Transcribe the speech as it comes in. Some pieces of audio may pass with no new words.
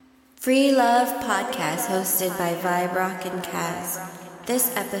Free Love Podcast hosted by Vibe Rock and Kaz.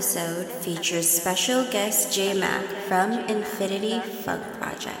 This episode features special guest J-Mac from Infinity Funk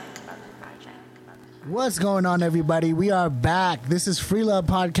Project. What's going on, everybody? We are back. This is Free Love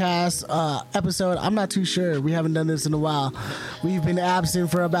Podcast episode. I'm not too sure. We haven't done this in a while. We've been absent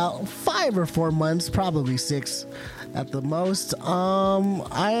for about 5 or 4 months, probably 6 at the most.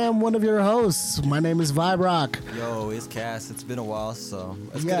 I am one of your hosts. My name is Vibe Rock. Yo, it's Cass. It's been a while, so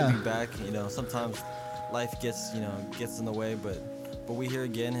it's good to be back. You know, sometimes life gets in the way, but we're here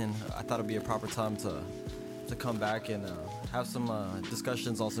again, and I thought it'd be a proper time to come back and have some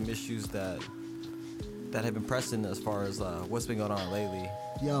discussions on some issues that have been pressing as far as what's been going on lately.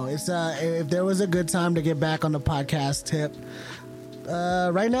 Yo, it's if there was a good time to get back on the podcast tip,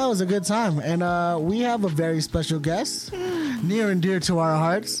 right now is a good time. And we have a very special guest, near and dear to our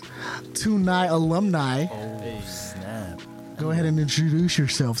hearts, Tunai alumni. Oh, snap. Go ahead and introduce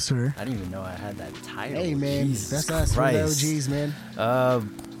yourself, sir. I didn't even know I had that title. Hey, man. Jesus That's us. Christ. We're the OGs, man.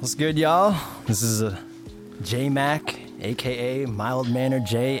 What's good, y'all? This is J-Mac, a.k.a. Mild Mannered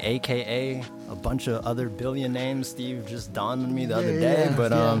J, a.k.a. a bunch of other billion names. Steve just dawned on me the other day.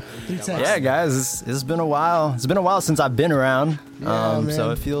 But yeah, guys, it's been a while. It's been a while since I've been around.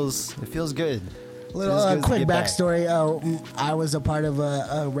 So it feels good. Little quick backstory. I was a part of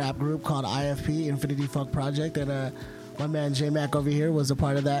a rap group called IFP, Infinity Funk Project, and my man J-Mac over here was a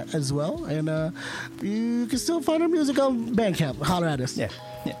part of that as well. And you can still find our music on Bandcamp. Holler at us. Yeah.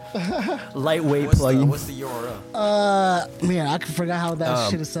 Lightweight plugin. What's the URL? Man, I forgot how that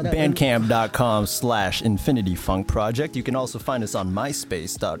shit is set up. Bandcamp.com/Infinity Funk Project. You can also find us on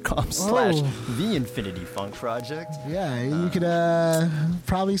MySpace.com/The Infinity Funk Project. Yeah, you could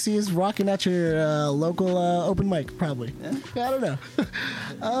probably see us rocking at your local open mic, probably. Yeah. I don't know.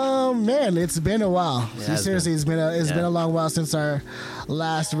 Man, it's been a while. Yeah, Seriously, it's been a long while since our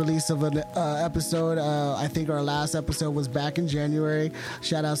last release of an episode. I think our last episode was back in January.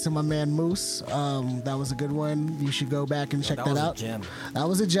 Shout outs to my man Moose. That was a good one. You should go back and check that out. That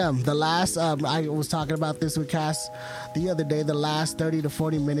was a gem. The last, I was talking about this with Cass the other day. The last 30 to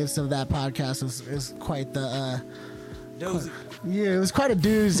 40 minutes of that podcast is quite the. Doozy. Yeah, it was quite a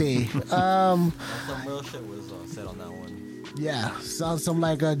doozy. Some real shit was said on that one. Yeah, some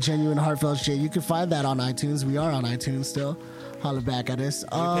like genuine heartfelt shit. You can find that on iTunes. We are on iTunes still. Holler back at us. You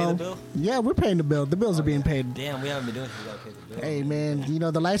pay the bill? Yeah, we're paying the bill. The bills are being paid. Damn, we haven't been doing shit. We gotta pay the bill. Hey man, you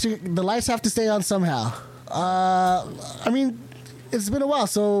know the lights have to stay on somehow. I mean, it's been a while,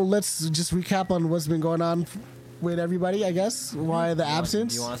 so let's just recap on what's been going on with everybody. I guess why the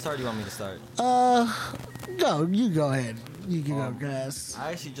absence. Do you want to start? Or do you want me to start? You go ahead. You can go, guys.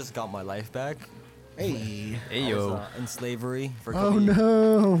 I actually just got my life back. Hey I was in slavery for a oh couple years.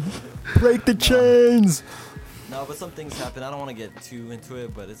 no! Break the chains. No, but some things happen. I don't want to get too into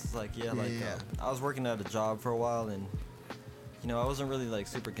it, but it's like, I was working at a job for a while, and I wasn't really like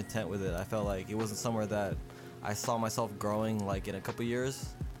super content with it. I felt like it wasn't somewhere that I saw myself growing like in a couple years,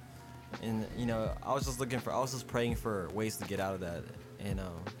 and I was just praying for ways to get out of that. And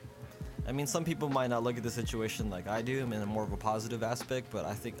I mean, some people might not look at the situation like I do, in a more of a positive aspect, but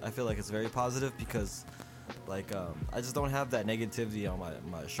I feel like it's very positive because. Like I just don't have that negativity on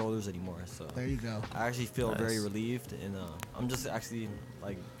my shoulders anymore. So there you go. I actually feel very relieved, and I'm just actually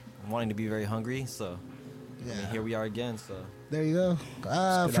like wanting to be very hungry. So yeah. I mean, here we are again. So there you go.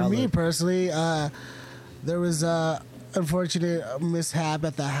 For me personally, there was a unfortunate mishap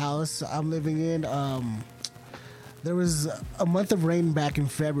at the house I'm living in. There was a month of rain back in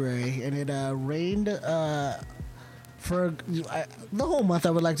February, and it rained. For the whole month, I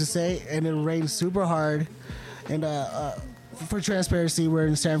would like to say, and it rained super hard. And for transparency, we're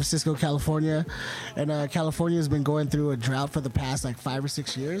in San Francisco, California, and California has been going through a drought for the past like 5 or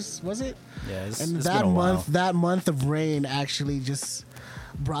 6 years. Was it? Yeah, it's been a while. That month of rain actually just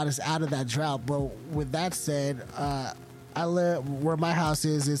brought us out of that drought. But with that said, I live where my house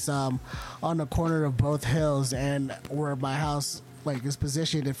is. It's on the corner of both hills, and where my house is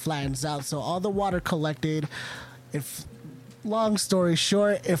positioned, it flattens out, so all the water collected. Long story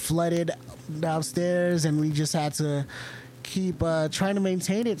short, it flooded downstairs, and we just had to keep trying to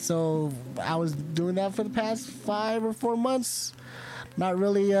maintain it. So I was doing that for the past 5 or 4 months. Not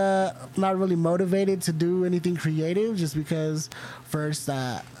really motivated to do anything creative, just because first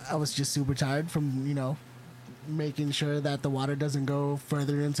I was just super tired from making sure that the water doesn't go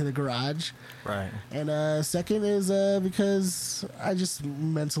further into the garage. Right. And second is because I just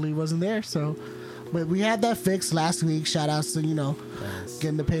mentally wasn't there. So. But we had that fixed last week. Shout outs to,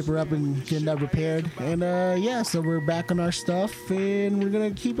 getting the paper up and getting that repaired. And, so we're back on our stuff, and we're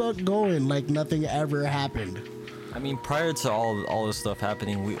going to keep on going like nothing ever happened. I mean, prior to all this stuff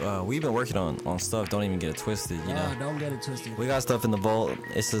happening, we've been working on stuff. Don't even get it twisted, you know. Don't get it twisted. We got stuff in the vault.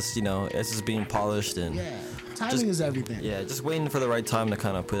 It's just, you know, it's just being polished and timing is everything. Yeah, just waiting for the right time to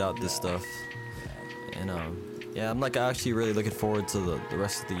kind of put out this stuff. And I'm like actually really looking forward to the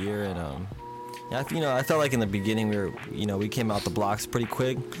rest of the year. And I felt like in the beginning we came out the blocks pretty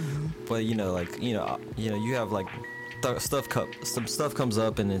quick, but you have like some stuff comes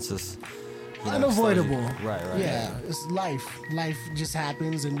up and it's just. Unavoidable. Right. Yeah, it's life. Life just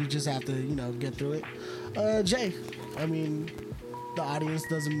happens, and you just have to, get through it. Jay, I mean, the audience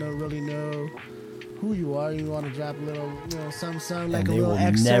doesn't really know who you are. You want to drop a little, some like and a they little will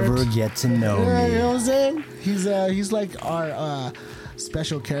excerpt. never get to know me. You know what I'm saying? He's like our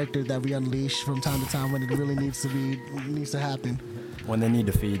special character that we unleash from time to time when it really needs to happen. When they need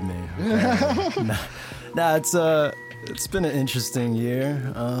to feed me. Okay. Nah, it's been an interesting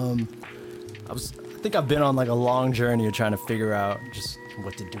year. I think I've been on like a long journey of trying to figure out just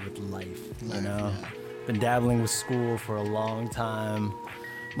what to do with life, you know. Been dabbling with school for a long time.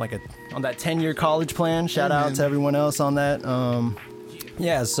 I'm like on that 10-year college plan. Shout out to everyone else on that.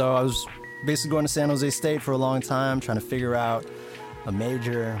 So I was basically going to San Jose State for a long time, trying to figure out a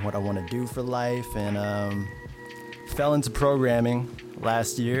major, what I want to do for life, and fell into programming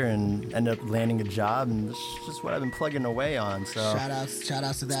last year and ended up landing a job, and this is just what I've been plugging away on. So shout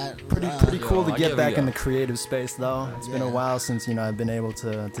outs to that. Pretty cool to get back in the creative space though. It's been a while since I've been able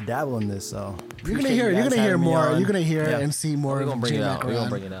to dabble in this. So you're gonna hear more. You're gonna hear and see more. We're gonna bring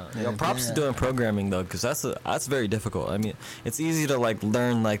it out. Yeah. Props to doing programming though, because that's very difficult. I mean, it's easy to like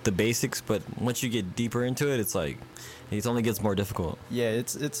learn like the basics, but once you get deeper into it, it's like it only gets more difficult. Yeah,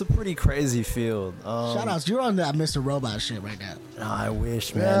 it's a pretty crazy field. Shout outs, you're on that Mr. Robot shit right now. Oh, I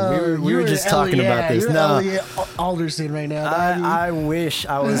wish, man. We were just talking about this. You're No, Elliot Alderson right now. I wish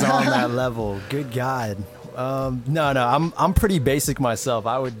I was on that level. Good God. No, I'm pretty basic myself.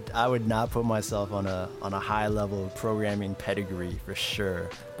 I would not put myself on a high level of programming pedigree for sure.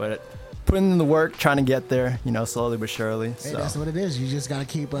 But putting in the work, trying to get there, slowly but surely. Hey, that's what it is. You just gotta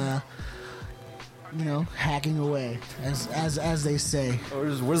keep hacking away, as they say.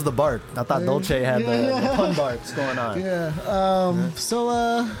 Where's the bark? I thought Dolce had the pun barks going on. Yeah. So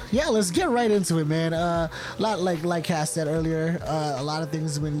let's get right into it, man. A lot like Cass said earlier. A lot of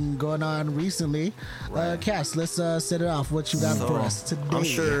things have been going on recently. Cass, let's set it off. What you got for us today? I'm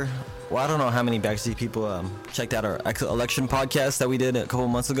sure. Well, I don't know how many Backstreet people checked out our election podcast that we did a couple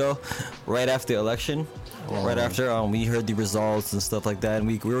months ago, right after the election. Right after we heard the results and stuff like that, and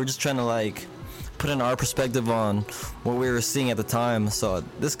we were just trying to like put in our perspective on what we were seeing at the time. So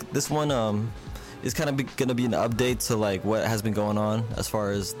this one is kind of gonna be an update to like what has been going on as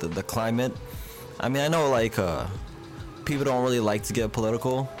far as the climate. I mean, I know like people don't really like to get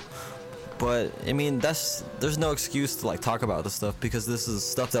political, but I mean there's no excuse to like talk about this stuff, because this is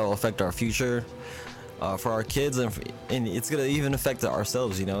stuff that will affect our future for our kids, and it's gonna even affect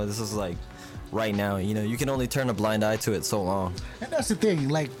ourselves. This is like right now, you can only turn a blind eye to it so long. And that's the thing,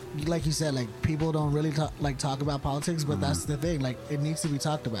 like you said, like people don't really talk about politics, but that's the thing, like it needs to be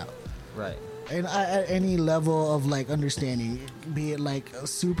talked about, right? And at any level of like understanding, be it like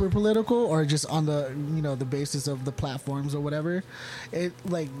super political or just on the the basis of the platforms or whatever, it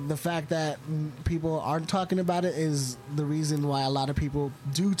like the fact that people aren't talking about it is the reason why a lot of people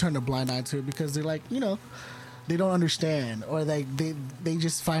do turn a blind eye to it, because they're like they don't understand, or like they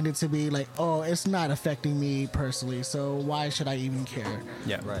just find it to be like, oh, it's not affecting me personally, so why should I even care?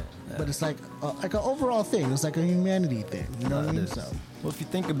 Yeah, right. Yeah. But it's like an overall thing. It's like a humanity thing. You know what I mean? So, well, if you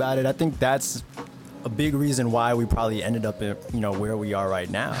think about it, I think that's a big reason why we probably ended up in, where we are right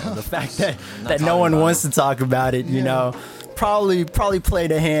now. The fact that no one wants to talk about it, probably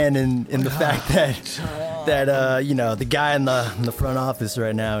played a hand in the fact that the guy in the front office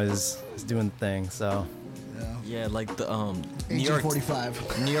right now is doing the thing. So. Yeah, like the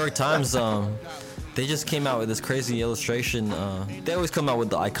New York Times, they just came out with this crazy illustration. They always come out with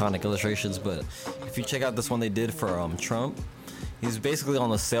the iconic illustrations, but if you check out this one they did for Trump, he's basically on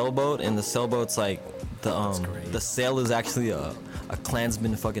a sailboat, and the sailboat's like the sail is actually a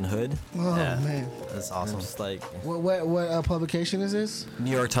Klansman fucking hood. Oh man, that's awesome. Just like what publication is this?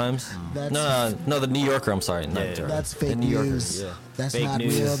 New York Times. That's no, the New Yorker. I'm sorry, that's fake news. Yeah. That's fake not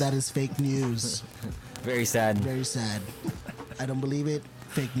news. Real. That is fake news. Very sad. Very sad. I don't believe it.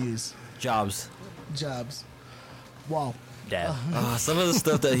 Fake news. Jobs. Wow. Dad. Some of the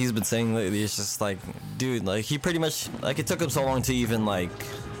stuff that he's been saying lately is just like, dude, like he pretty much like it took him so long to even like,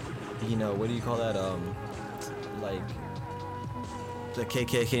 what do you call that? Like the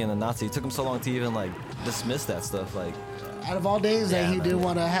KKK and the Nazi. It took him so long to even like dismiss that stuff. Like, out of all days, that he didn't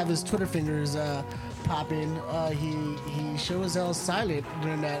want to have his Twitter fingers popping. He sure was all silent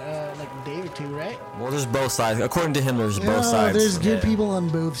during that like day or two, right? Well, there's both sides. According to him, there's both sides. There's good people on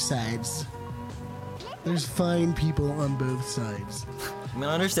both sides. There's fine people on both sides. I mean,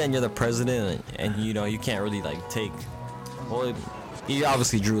 I understand you're the president, and you know you can't really like take. Well, he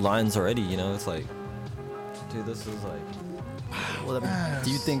obviously drew lines already. You know, it's like, dude, this is like. Well, do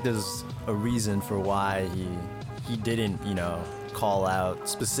you think there's a reason for why he didn't, you know, call out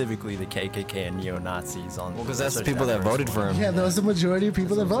specifically the KKK and neo-Nazis on? Well, because that's the people that voted for him. Yeah, those are the majority of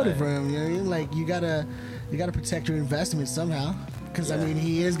people that voted for him. You know what I mean? Like you gotta protect your investment somehow. Because I mean,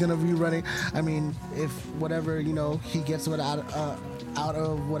 he is gonna be running. I mean, if whatever he gets out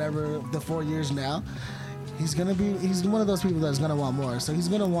of whatever the 4 years now, he's one of those people that's gonna want more. So he's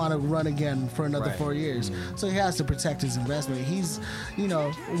gonna want to run again for another 4 years. Mm-hmm. So he has to protect his investment. He's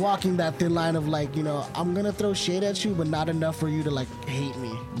walking that thin line of like I'm gonna throw shade at you, but not enough for you to like hate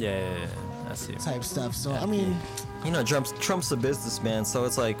me. Yeah. I see. Type stuff. So I mean, Trump's a businessman, so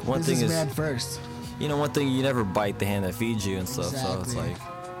it's like one thing is businessman first. One thing, you never bite the hand that feeds you and stuff. Exactly. So it's like,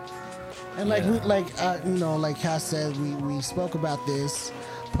 and like Cass said, we spoke about this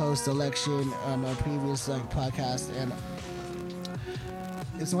post-election on our previous podcast, and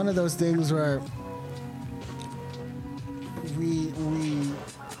it's one of those things where we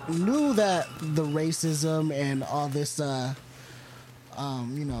knew that the racism and all this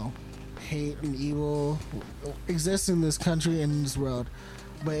hate and evil exists in this country and in this world.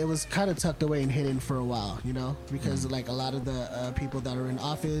 But it was kind of tucked away and hidden for a while, because like a lot of the people that are in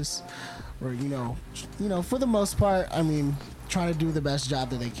office were, for the most part, I mean, trying to do the best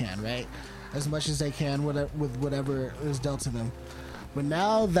job that they can, right? As much as they can with whatever is dealt to them. But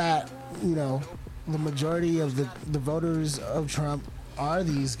now that, the majority of the voters of Trump are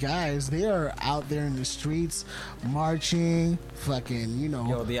these guys, they are out there in the streets marching, fucking,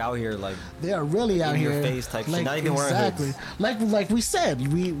 they out here like they are really out here, your face type like, shit. Not even exactly like we said,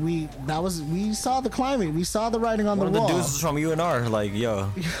 we saw the climate, we saw the writing on the wall. One of the dudes was from UNR, like yo,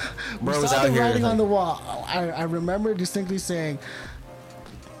 bro was out here. We saw the writing on the wall. I remember distinctly saying,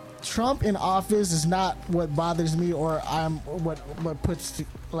 Trump in office is not what bothers me, or I'm what puts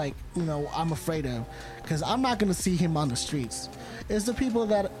I'm afraid of, because I'm not gonna see him on the streets. It's the people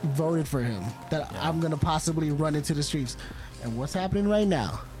that voted for him that I'm gonna possibly run into the streets. And what's happening right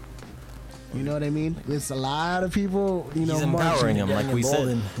now? You know what I mean? It's a lot of people, He's empowering him, like we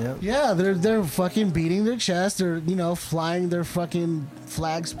said. Yep. Yeah, they're fucking beating their chest. They're flying their fucking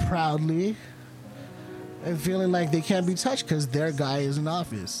flags proudly, and feeling like they can't be touched because their guy is in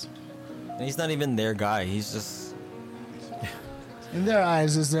office. And he's not even their guy. He's just. In their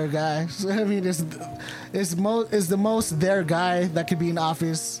eyes, is their guy. So, I mean, it's the most their guy that could be in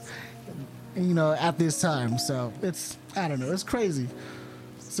office, at this time. So I don't know. It's crazy.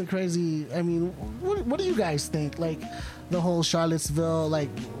 It's a crazy. I mean, what do you guys think? Like the whole Charlottesville, like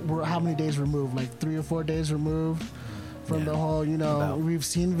we're how many days removed? Like 3 or 4 days removed from the whole. We've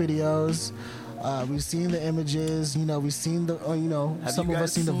seen videos. We've seen the images. We've seen the. Some of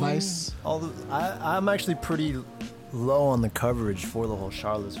us seen the Vice. I'm actually pretty low on the coverage for the whole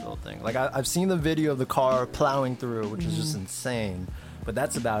Charlottesville thing. Like I've seen the video of the car plowing through, which is just insane. But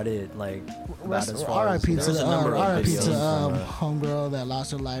that's about it. Like about as far as R.I.P. to homegirl that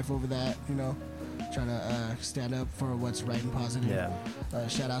lost her life over that. Trying to stand up for what's right and positive. Yeah.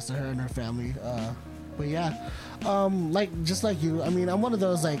 Shout outs to her and her family. But yeah, just like you. I mean, I'm one of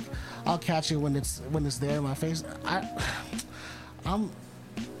those like I'll catch it when it's there in my face.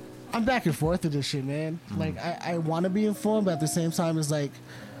 I'm back and forth with this shit, man. Like I want to be informed, but at the same time, it's like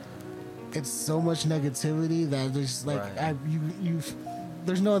it's so much negativity that there's like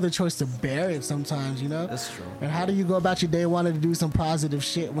there's no other choice to bear it sometimes, That's true. And how do you go about your day wanting to do some positive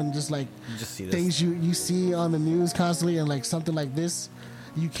shit when just like you just see things you see on the news constantly, and like something like this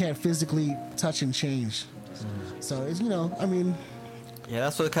you can't physically touch and change. So it's I mean. Yeah,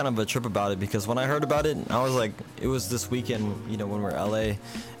 that's what kind of a trip about it, because when I heard about it, I was like, it was this weekend, when we were in LA,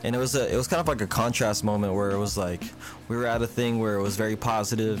 and it was kind of like a contrast moment where it was like we were at a thing where it was very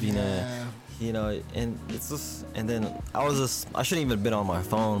positive, and it's just, and then I shouldn't even have been on my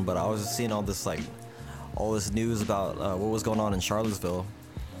phone, but I was just seeing all this news about what was going on in Charlottesville,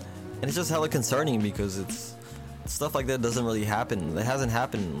 and it's just hella concerning because it's stuff like that doesn't really happen. It hasn't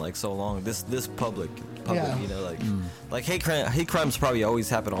happened in like so long. This public, like hate crimes probably always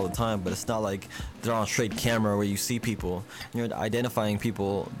happen all the time, but it's not like they're on straight camera where you see people and you're identifying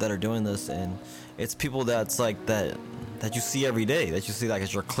people that are doing this, and it's people that's like that that you see every day, that you see like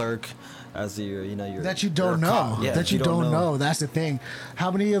as your clerk, as your your that you don't know, Yeah, that you don't know. That's the thing.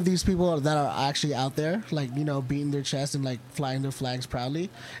 How many of these people that are actually out there, like beating their chest and like flying their flags proudly,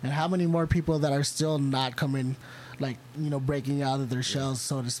 and how many more people that are still not coming, like breaking out of their shells,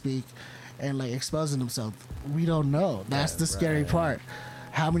 so to speak, and like exposing themselves? We don't know. That's the scary part.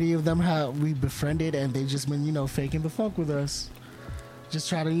 How many of them have we befriended and they just been faking the funk with us, just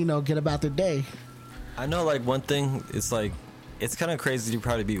trying to get about their day? I know, like, one thing, it's like, it's kind of crazy to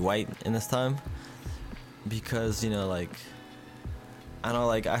probably be white in this time, because like, I know,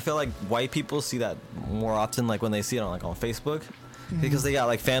 like, I feel like white people see that more often, like when they see it on Facebook, because they got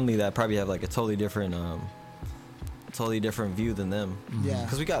like family that probably have like a totally different view than them. Yeah,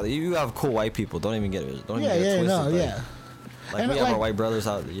 because you have cool white people. Don't even get it. Don't even yeah, get it twisted. yeah. Like, we have our white brothers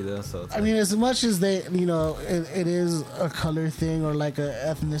out, so it's I mean, as much as they, it is a color thing or like a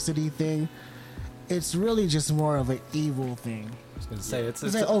ethnicity thing, it's really just more of an evil thing. I was gonna say it's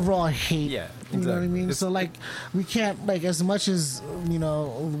like overall hate. Yeah, exactly. You know what I mean? So like, we can't, like, as much as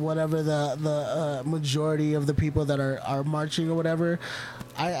whatever the majority of the people that are marching or whatever,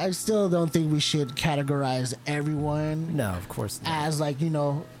 I still don't think we should categorize everyone. No, of course not. As like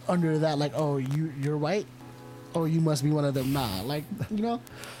under that, like, oh, you're white, oh, you must be one of them. Nah, like,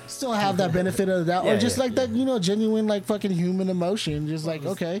 still have that benefit of the doubt, or just that genuine like fucking human emotion, just like,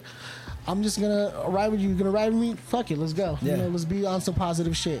 okay, I'm just gonna ride with you. You're gonna ride with me? Fuck it, let's go. Yeah. Let's be on some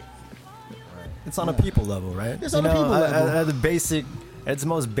positive shit. It's on a people level, right? It's on a people level. At the basic, its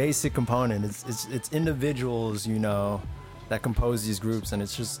most basic component. It's individuals, that compose these groups, and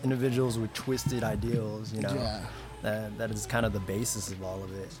it's just individuals with twisted ideals, Yeah. That is kind of the basis of all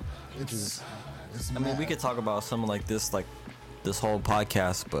of it. It's I mean, we could talk about something like this whole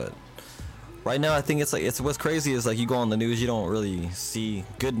podcast, but right now I think it's what's crazy is like you go on the news, you don't really see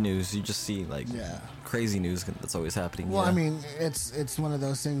good news, you just see like crazy news that's always happening. Well, I mean, it's one of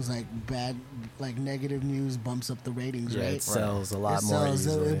those things like bad, like negative news bumps up the ratings, right? It sells a lot more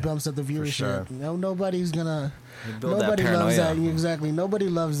easily. It bumps up the viewership. Sure. Nobody's gonna. Nobody loves that. Exactly. Nobody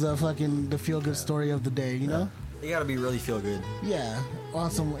loves the feel good story of the day. You know. You gotta be really feel good. Yeah,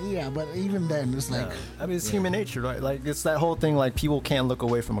 awesome. Yeah, but even then, it's like. I mean, it's human nature, right? Like, it's that whole thing, like, people can't look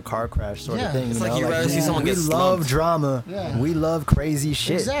away from a car crash sort of thing. It's like you rather see someone get slumped. We love drama. Yeah. We love crazy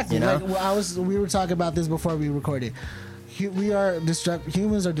shit. Exactly. Like, we were talking about this before we recorded.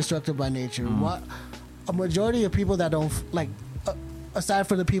 Humans are destructive by nature. A majority of people that don't like. Aside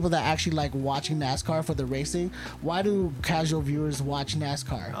from the people that actually like watching NASCAR for the racing, why do casual viewers watch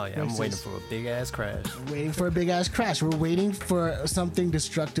NASCAR? Oh yeah, races? I'm waiting for a big ass crash. Waiting for a big ass crash. We're waiting for something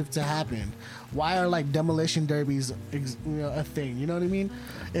destructive to happen. Why are like demolition derbies, a thing? You know what I mean?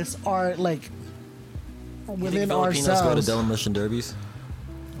 It's our like within ourselves. Filipinos go to demolition derbies.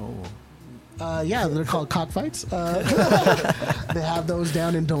 Yeah, they're called cockfights. They have those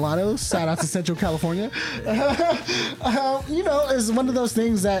down in Delano. Shout out to Central California. It's one of those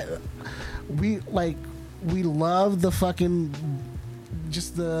things that we love the fucking,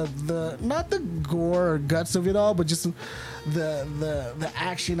 just the not the gore or guts of it all, but just the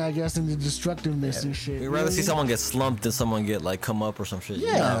action, I guess, and the destructiveness and shit. We'd rather see someone get slumped than someone get like come up or some shit.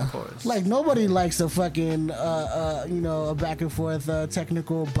 Yeah, of course. Like nobody likes a fucking a back and forth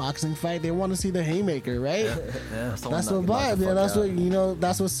technical boxing fight. They want to see the haymaker, right? Yeah. That's what buys. Yeah, that's what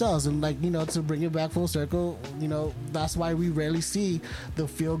that's what sells. And like to bring it back full circle, that's why we rarely see the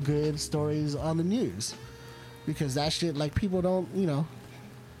feel good stories on the news, because that shit, like, people don't,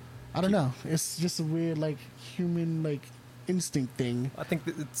 I don't know. It's just a weird like human like instinct thing. I think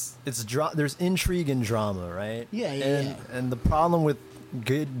that there's intrigue in drama, right? Yeah. And the problem with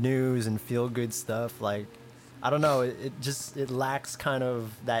good news and feel good stuff, like, I don't know, it lacks kind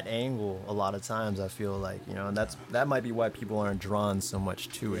of that angle a lot of times, I feel like, and that might be why people aren't drawn so much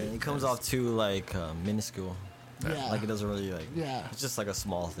to it. It comes off too like minuscule. Yeah. Like, it doesn't really like. Yeah. It's just like a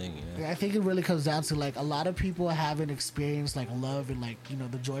small thing. Yeah, I think it really comes down to like a lot of people haven't experienced like love and like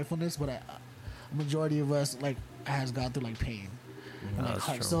the joyfulness, but a majority of us like has gone through like pain. And, like, that's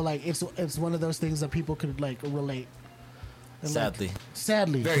true. So like it's one of those things that people could like relate. And,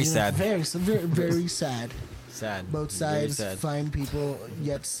 Sadly. Very sad. Very very sad. Sad. Both sides, Very sad. fine people,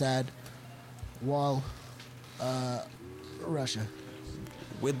 yet sad. Wall, Russia.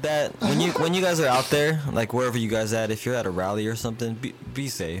 With that, when you guys are out there, like wherever you guys at, if you're at a rally or something, be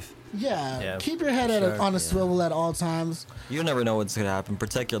safe. Yeah, keep your head on a swivel at all times. You never know what's gonna happen.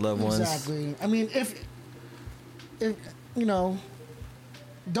 Protect your loved ones. Exactly. I mean, if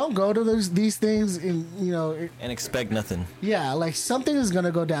don't go to these things and expect nothing. Yeah, like something is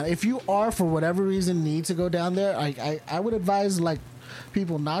gonna go down. If you are for whatever reason need to go down there, I would advise like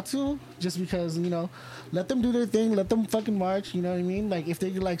people not to, just because, you know, let them do their thing, let them fucking march. You know what I mean? Like if they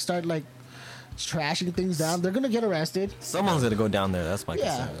like start like trashing things down, they're gonna get arrested. Someone's gonna go down there. That's my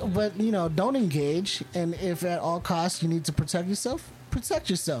concern. But you know, don't engage. And if at all costs you need to protect yourself, protect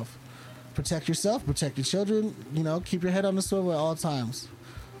yourself. Protect yourself. Protect your children. You know, keep your head on the swivel at all times.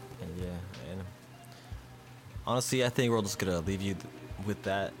 And honestly, I think we're just gonna leave you with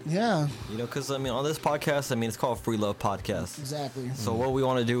that. Yeah. You know, because I mean, on this podcast, I mean, it's called Free Love Podcast. Exactly. So what we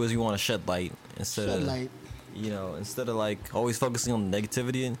want to do is we want to shed light instead Shed of light. you know, instead of like always focusing on the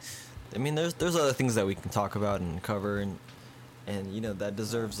negativity. And I mean, there's other things that we can talk about and cover and you know that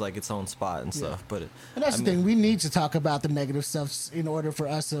deserves like its own spot and stuff. But And that's the thing. We need to talk about the negative stuff in order for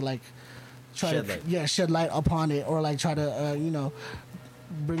us to like try Shed to light. shed light upon it, or like try to you know,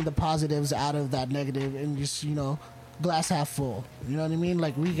 bring the positives out of that negative and just, you know, glass half full. You know what I mean?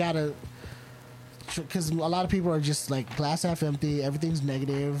 Like we gotta, because a lot of people are just like glass half empty. Everything's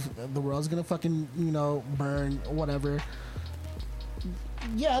negative. The world's gonna fucking, you know, burn, whatever.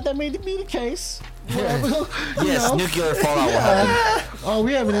 Yeah, that may be the case. Whatever, you yes, know. nuclear fallout will happen. Oh,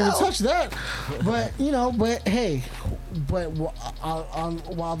 we haven't even touched that. But you know, but hey, but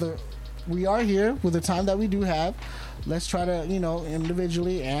while we are here with the time that we do have, let's try to, you know,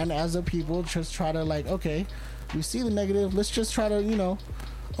 individually and as a people, just try to like, okay, we see the negative. Let's just try to, you know,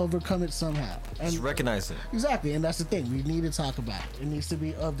 overcome it somehow. And Just recognize it. exactly, and that's the thing. We need to talk about it. It needs to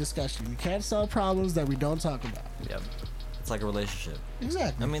be of discussion. We can't solve problems that we don't talk about. Yep. It's like a relationship.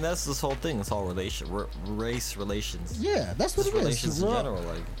 Exactly. I mean, that's this whole thing. It's all race relations. yeah, that's what Just it is. relations in general.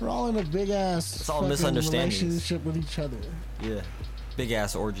 Like, We're all in a big ass It's all fucking misunderstandings. relationship with each other. yeah, big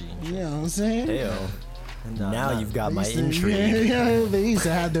ass orgy. And You shit. know what I'm saying? Heyo. Now you've got They my used to- intrigue. Yeah, they used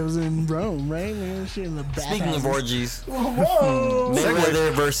to have those in Rome, right? Man, shit in the bathhouses. Speaking of orgies, Whoa!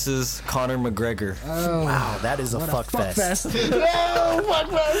 Mayweather versus Conor McGregor. Oh, Wow, that is a what fuck fuck fest. Yo, fuck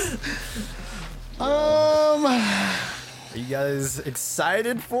fest. Are you guys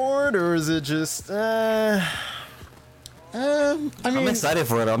excited for it, or is it just? I mean, I'm excited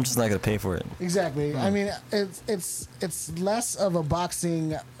for it. I'm just not gonna pay for it. exactly. I mean, it's less of a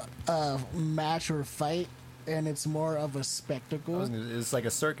boxing match or fight, and it's more of a spectacle. It's like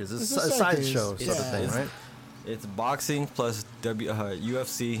a circus. It's, It's a a circus. sideshow sort Yeah. of thing, It's- right? It's boxing plus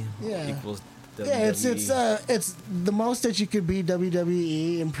UFC Yeah. equals WWE. Yeah, it's the most that you could be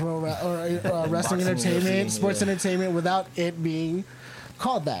WWE in pro or wrestling Boxing, entertainment, UFC, sports yeah. entertainment, without it being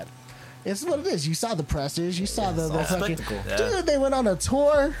called that. It's what it is. You saw the presses. You saw the all fucking spectacle. Yeah. dude. They went on a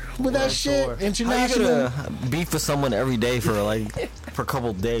tour with that shit. tour. How you International. gonna beef with someone every day for for a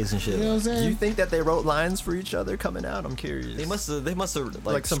couple of days and shit? You know what I'm Do you saying? think that they wrote lines for each other coming out? I'm curious. They must have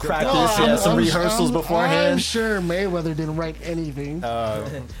Like some scripted practice, out- yeah, some rehearsals beforehand. I'm sure Mayweather didn't write anything. 'Cause,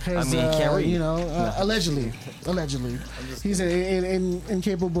 I mean, he can't read. You know, allegedly, he's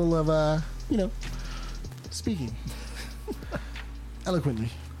incapable of, you know, speaking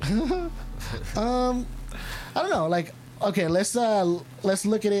eloquently. I don't know. Like, okay, let's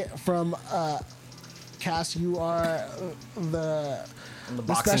look at it from Cass. You are the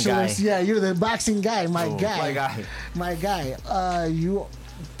boxing specialist. guy. Yeah, you're the boxing guy. My guy. My guy. You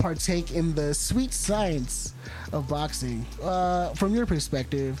partake in the sweet science of boxing. From your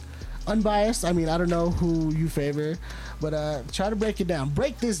perspective, unbiased. I mean, I don't know who you favor, but try to break it down.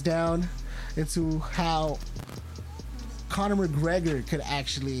 Break this down into how Conor McGregor could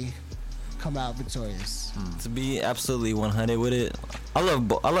actually come out victorious. To be absolutely 100 with it, I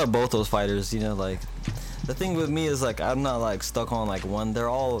love both those fighters. You know, like the thing with me is like I'm not like stuck on like one. They're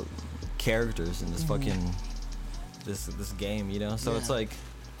all characters in this fucking this game. You know, so Yeah. it's like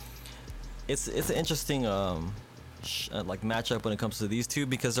it's an interesting like matchup when it comes to these two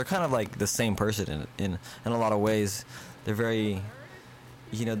because they're kind of like the same person in a lot of ways. They're very,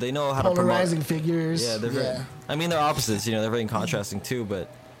 you know, they know how to Polarizing promote. figures. Yeah, they're very. I mean, they're opposites. You know, they're very contrasting too. But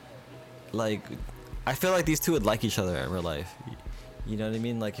like, I feel like these two would like each other in real life. You know what I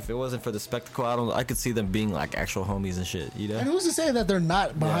mean? Like, if it wasn't for the spectacle, I could see them being like actual homies and shit. You know? And who's to say that they're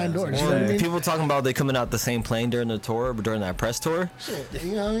not behind doors? You know Or what I mean? people talking about they coming out the same plane during the tour, but during that press tour. Shit,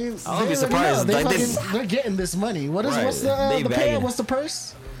 you know what I mean? I wouldn't be They already surprised. know. Like, They're getting this money. Right. What's They the payout? bagging. What's the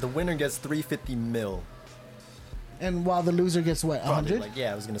purse? The winner gets $350 million. And while the loser gets what, Probably 100? like,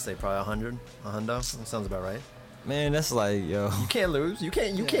 yeah, I was gonna say probably 100. A hundo. That sounds about right. Man, that's like, yo. You can't lose. You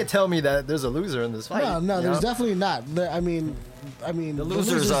can't tell me that there's a loser in this fight. No, you there's know? definitely not. I mean, the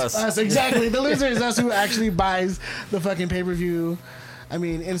loser is us. Exactly. The loser is us who actually buys the fucking pay-per-view. I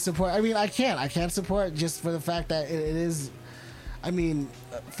mean, in support. I mean, I can't support just for the fact that it is. I mean,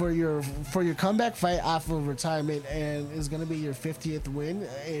 for your comeback fight off of retirement and is going to be your 50th win.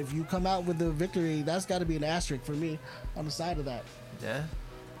 If you come out with the victory, that's got to be an asterisk for me on the side of that. Yeah.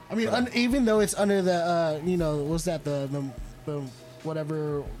 I mean, even though it's under the, what's that, the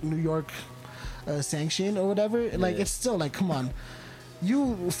whatever New York sanction or whatever, like, it's still like, come on.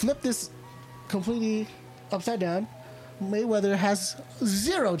 You flip this completely upside down. Mayweather has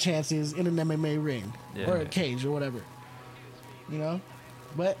 0 chances in an MMA ring or a cage or whatever. You know?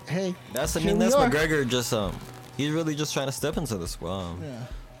 But, hey. That's McGregor just, he's really just trying to step into this.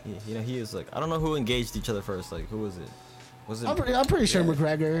 He is like, I don't know who engaged each other first. Like, who was it? I'm pretty sure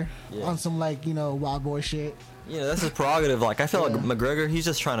McGregor on some, like, wild boy shit. Yeah, that's his prerogative. Like, I feel like McGregor, he's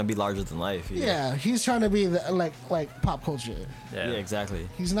just trying to be larger than life. Yeah, he's trying to be like pop culture. Yeah, exactly.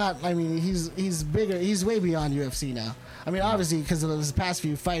 He's not. I mean, he's bigger. He's way beyond UFC now. I mean, obviously, because of his past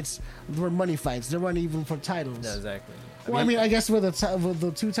few fights were money fights. They weren't even for titles. Yeah, exactly. I mean, I guess with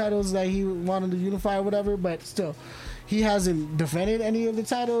the 2 titles that he wanted to unify or whatever, but still, he hasn't defended any of the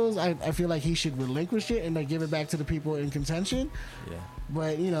titles. I feel like he should relinquish it and give it back to the people in contention. Yeah.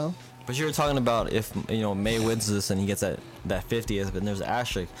 But But you were talking about if May wins this and he gets that 50th, and there's an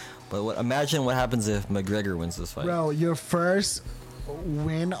asterisk. But imagine what happens if McGregor wins this fight. Bro, your first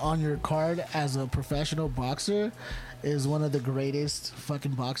win on your card as a professional boxer is one of the greatest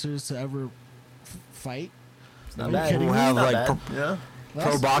fucking boxers to ever fight. It's not bad. Who have Yeah.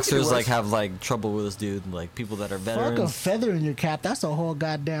 pro boxers have trouble with this dude, like people that are veterans. Fuck a feather in your cap. That's a whole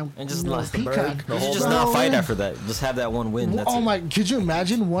goddamn and just peacock. You should just not fight after that. Just have that one win. That's my! Could you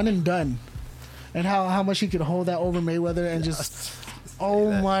imagine one and done, and how much he could hold that over Mayweather and just?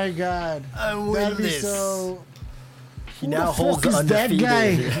 Oh my god! That'd be so. He now holds the undefeated.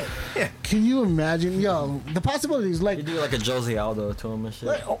 That guy? Can you imagine? Yo, the possibilities you do like a Jose Aldo to him and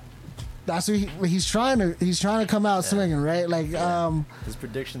shit. That's what he's trying to come out swinging, right? Like his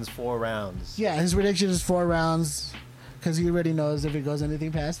prediction's 4 rounds. Yeah, his prediction is 4 rounds because he already knows if it goes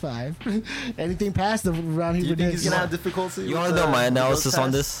anything past 5, anything past the round he predicts. You think he's gonna have difficulty? You want to know my analysis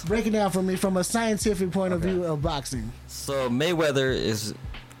on this? Break it down for me from a scientific point of view of boxing. So Mayweather is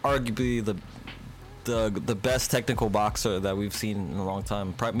arguably the best technical boxer that we've seen in a long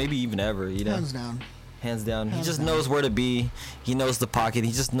time, maybe even ever. Hands down. He just knows where to be. He knows the pocket.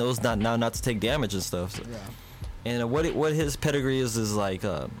 He just knows not to take damage and stuff. So. Yeah. And what his pedigree is like,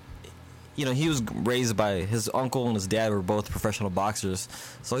 he was raised by his uncle and his dad were both professional boxers.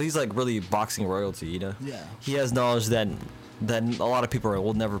 So he's like really boxing royalty, Yeah. He has knowledge that a lot of people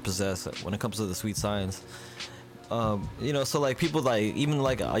will never possess when it comes to the sweet science. So like people even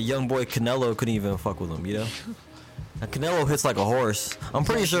like a young boy Canelo couldn't even fuck with him, Canelo hits like a horse. I'm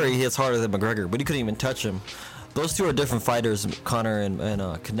pretty sure he hits harder than McGregor, but he couldn't even touch him. Those two are different fighters, Conor and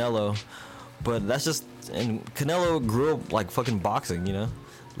Canelo. But that's just... And Canelo grew up like fucking boxing,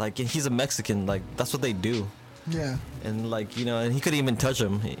 Like, he's a Mexican. Like, that's what they do. Yeah. And like, and he couldn't even touch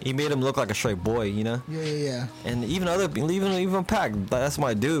him. He made him look like a straight boy, Yeah. And even Pac, that's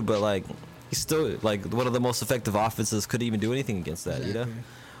my dude, but like, he's still like one of the most effective offenses. Couldn't even do anything against that,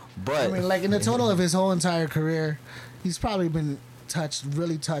 But I mean, like in the total of his whole entire career, he's probably been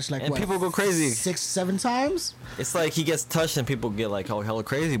really touched, like, and people go crazy 6-7 times. It's like he gets touched and people get like hella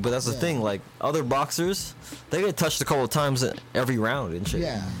crazy. But that's the thing. Like other boxers, they get touched a couple of times every round and shit.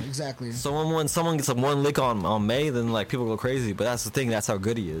 Yeah, exactly. So when someone gets one lick on May, then like people go crazy. But that's the thing. That's how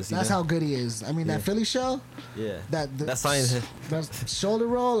good he is. That's how good he is. I mean, that Philly shell. Yeah. That's science. That shoulder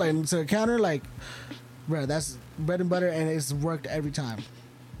roll and to the counter, like, bro, that's bread and butter, and it's worked every time.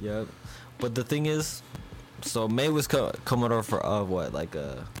 Yep. But the thing is, so May was coming over for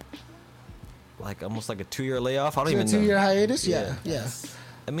like almost like a 2-year layoff. I don't even know. 2-year hiatus. Yeah.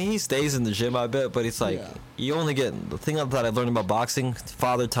 I mean, he stays in the gym, I bet, but it's like you only get the thing that I learned about boxing.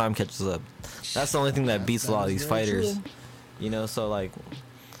 Father time catches up. That's the only thing that beats a lot of these fighters. True. So like,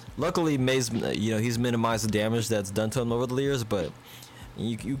 luckily May's he's minimized the damage that's done to him over the years, but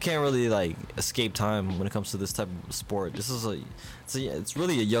you can't really like escape time when it comes to this type of sport. This is it's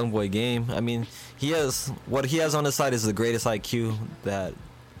really a young boy game. I mean, what he has on his side is the greatest IQ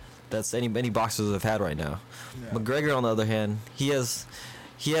that's any boxers have had right now. Yeah. McGregor, on the other hand, he has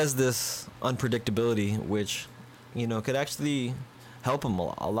this unpredictability, which could actually help him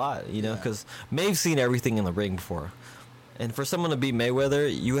a lot. Because May's seen everything in the ring before. And for someone to beat Mayweather,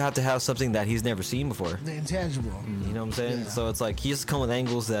 you have to have something that he's never seen before. The intangible. You know what I'm saying? Yeah. So it's like he has to come with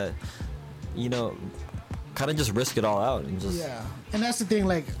angles that, kind of just risk it all out and just. Yeah, and that's the thing.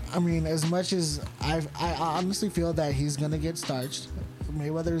 Like, I mean, as much as I honestly feel that he's gonna get starched.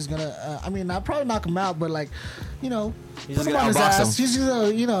 Mayweather is gonna. I mean, I'll probably knock him out, but like, he's put him on his ass. He's gonna,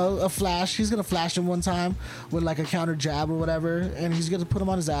 a flash. He's gonna flash him one time with like a counter jab or whatever, and he's gonna put him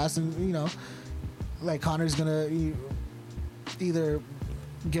on his ass, and like Conor's gonna. Either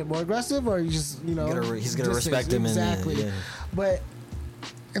get more aggressive or he's gonna respect him exactly. Yeah. But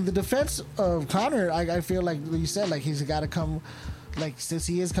in the defense of Conor, I feel like you said, like he's got to come, like since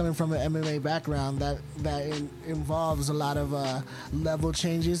he is coming from an MMA background, that involves a lot of level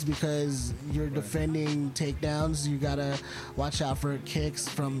changes because you're defending takedowns. You gotta watch out for kicks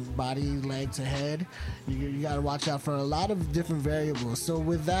from body, leg to head. You gotta watch out for a lot of different variables. So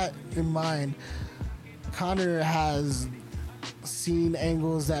with that in mind, Conor has seen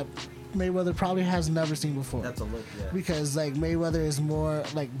angles that Mayweather probably has never seen before. That's a look, yeah. Because like Mayweather is more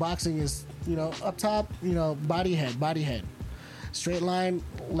like boxing is, up top, body head. Straight line,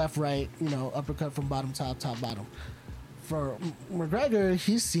 left right, uppercut from bottom top bottom. For McGregor,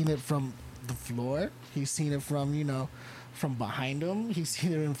 he's seen it from the floor. He's seen it from, from behind him. He's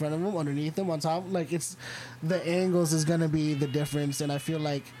seen it in front of him, underneath him, on top. Like it's the angles is gonna be the difference, and I feel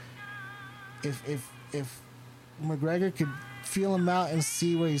like if McGregor could feel him out and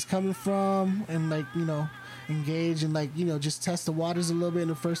see where he's coming from and like engage and like just test the waters a little bit in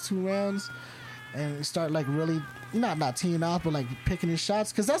the first 2 rounds and start like really not teeing off but like picking his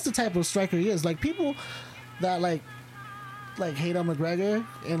shots, because that's the type of striker he is. Like people that like hate on McGregor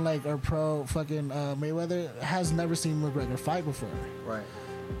and like are pro fucking Mayweather has never seen McGregor fight before. Right.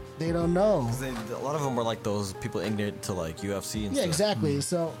 They don't know. A lot of them are like those people ignorant to like UFC and stuff. Yeah, exactly.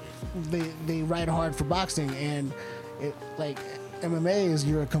 So they ride hard for boxing, and it like MMA is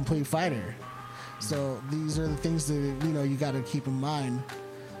you're a complete fighter. So these are the things that you got to keep in mind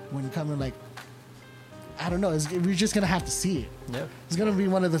when coming. Like I don't know, we're just gonna have to see it. Yeah, it's gonna be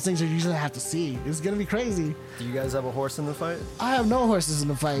one of the things that you just have to see. It's gonna be crazy. Do you guys have a horse in the fight? I have no horses in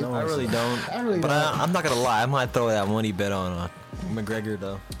the fight. I really don't. But I'm not gonna lie, I might throw that money bet on McGregor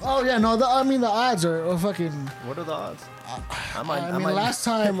though. Oh yeah, no. The odds are fucking. What are the odds? I mean, last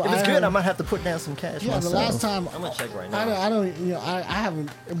time if it's good, I might have to put down some cash. Yeah, myself. the last time I'm gonna check right now. I don't. I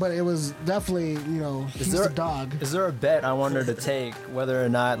haven't. But it was definitely. He's the dog. Is there a bet I wanted to take whether or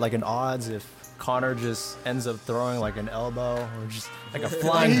not like an odds if Conor just ends up throwing like an elbow or just like a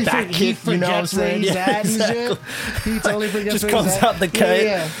flying back kick? You know what I'm saying? Yeah, exactly. He totally forgets. Just comes out the cut.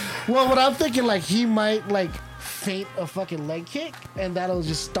 Yeah. Well, what I'm thinking, like he might like feint a fucking leg kick, and that'll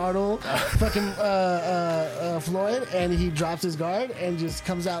just startle fucking Floyd, and he drops his guard and just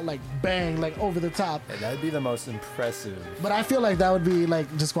comes out like bang, like over the top. Yeah, that'd be the most impressive. But I feel like that would be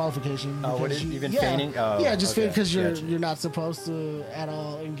like disqualification. Oh, would it even feigning? Oh, yeah, just okay. because you're not supposed to at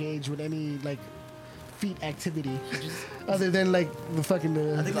all engage with any like feet activity other than like the fucking.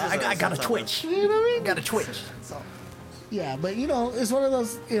 I got a twitch. You know what I mean? Got a twitch. Yeah, but it's one of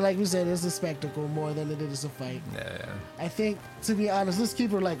those, like we said, it's a spectacle more than it is a fight. Yeah. I think, to be honest, let's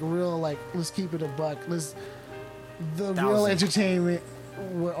keep it like real, like let's keep it a buck. Real entertainment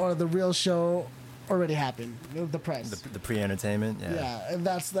or the real show already happened. The press. The pre-entertainment, yeah. Yeah, and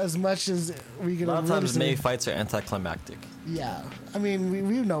that's as much as we can. A lot of times, May fights are anticlimactic. Yeah, I mean,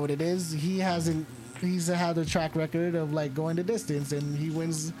 we know what it is. He's had a track record of like going the distance, and he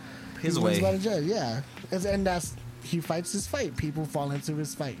wins his way. By the judge. Yeah, and that's. He fights his fight. People fall into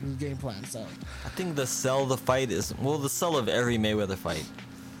his fight, his game plan. So I think the sell of the fight is the sell of every Mayweather fight.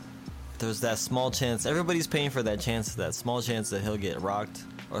 There's that small chance. Everybody's paying for that small chance that he'll get rocked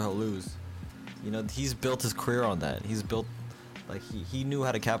or he'll lose. He's built his career on that. He's built like he knew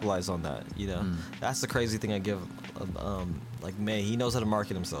how to capitalize on that. That's the crazy thing I give like May. He knows how to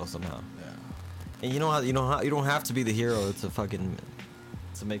market himself somehow. Yeah. And you don't have to be the hero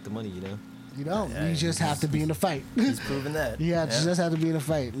to make the money. You don't. You just have to be in the fight. He's proven that. You just have to be in the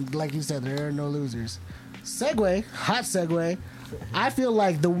fight. Like you said, there are no losers. Hot segue. I feel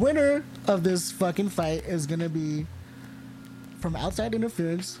like the winner of this fucking fight is going to be from outside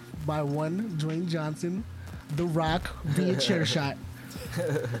interference by one Dwayne Johnson, The Rock via chair shot.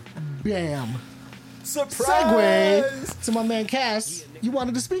 Bam. Surprise! Segue to my man Cass. You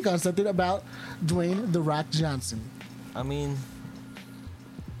wanted to speak on something about Dwayne The Rock Johnson. I mean,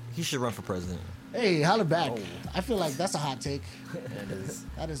 he should run for president. Hey, holla back. Oh. I feel like that's a hot take.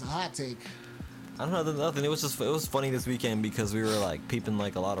 That is a hot take. I don't know, nothing. It was funny this weekend because we were like peeping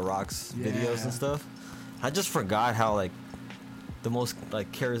like a lot of Rock's videos and stuff. I just forgot how like the most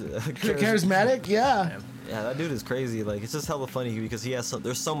like charismatic. Yeah, that dude is crazy. Like it's just hella funny because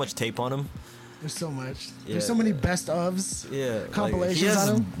there's so much tape on him. There's so much. Yeah. There's so many best ofs. Yeah, compilations like, he has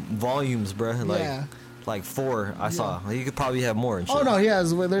on him. Volumes, bro. Like 4 I saw. Like, you could probably have more and shit. Oh no, yeah,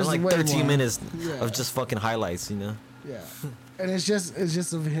 there's like way 13 more. Minutes of just fucking highlights, Yeah, and it's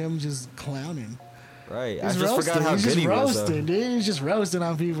just of him just clowning. Right, I just forgot how good he was. Dude. He's just roasting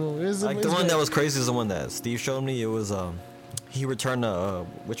on people. Like the one that was crazy is the one that Steve showed me. It was he returned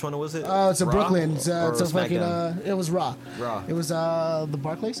which one was it? Oh, it's a Raw Brooklyn. It's a fucking it was Raw. Raw. It was the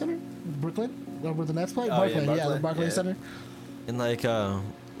Barclays Center, Brooklyn, where the Nets play. Barclays, the Barclays Center. And like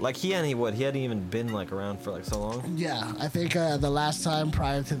like he hadn't even been like around for like so long. Yeah, I think the last time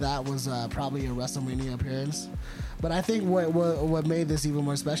prior to that was probably a WrestleMania appearance. But I think what made this even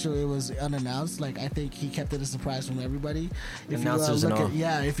more special, it was unannounced. Like I think he kept it a surprise from everybody. If Announcers you and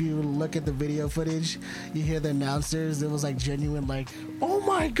all. if you look at the video footage, you hear the announcers. It was like genuine, like, oh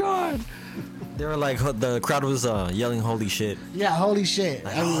my god. They were like the crowd was yelling "Holy shit!" Yeah, holy shit.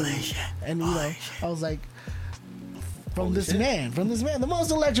 Like, I mean, holy shit. And you know, I was like, from Holy this shit. man, the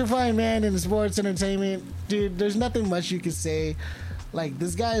most electrifying man in sports entertainment, dude. There's nothing much you could say. Like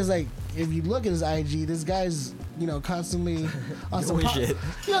this guy is like, if you look at his IG, this guy's constantly on Doing shit.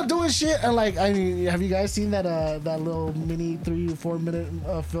 doing shit. And like, I mean, have you guys seen that that little mini 3 to 4 minute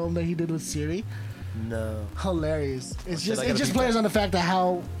film that he did with Siri? No. Hilarious. It's shit, I it gotta just peep plays that. on the fact of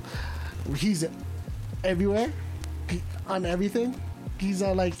how he's everywhere, on everything. He's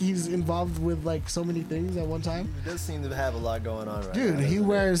he's involved with like so many things at one time. He does seem to have a lot going on right Dude, now. he doesn't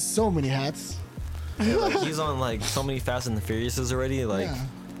wears so many hats. Yeah, like, he's on like so many Fast and the Furiouses already. Like Yeah.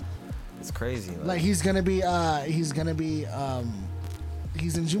 it's crazy. Like he's gonna be he's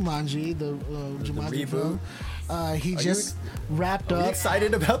in Jumanji, the Jumanji reboot? film. He just wrapped Are we up.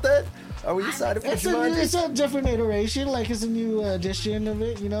 excited about that? Are we excited for Jumanji? It's a different iteration, like it's a new edition of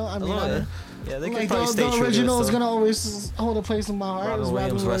it. I mean, yeah, they can like probably stay the true original to is it. gonna always hold a place in my heart. Robin It's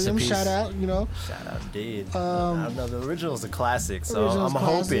Williams, rest in peace. Shout out, Shout out, indeed. I don't know. The original's a classic, so Original's I'm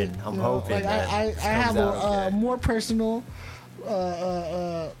classic, hoping. I'm you know, hoping like, that I this have comes out a okay. more personal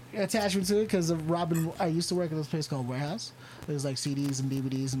attachment to it because of Robin. I used to work at this place called Warehouse. There's like CDs and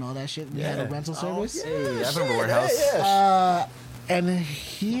DVDs and all that shit. We had a Yeah. rental service. Hey, I remember Warehouse. And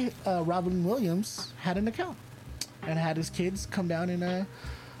Robin Williams, had an account and had his kids come down and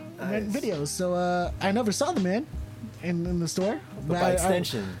rent videos. So I never saw the man in the store. But by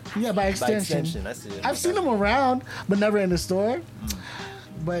extension. By extension. I see it. I've seen him around, but never in the store.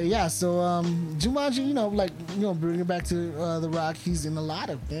 But yeah, so Jumanji, bring it back to The Rock. He's in a lot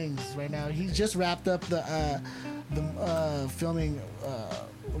of things right now. He's just wrapped up the filming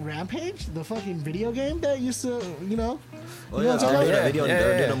Rampage, the fucking video game that used to, Oh you know yeah, what I'm talking they're about? video. Yeah,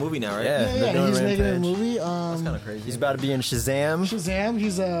 They're yeah. doing a movie now, right? Yeah. Yeah, They're doing he's making a Rampage. movie. That's kind of crazy. He's about to be in Shazam. Shazam.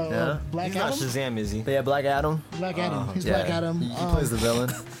 He's Yeah. Black He's not Adam. Shazam, is he? Yeah, Black Adam. Black Adam. He's Yeah. Black Adam. He plays the villain.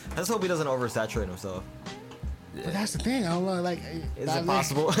 Let's hope he doesn't oversaturate himself. But that's the thing. I don't know. Like, Is that, it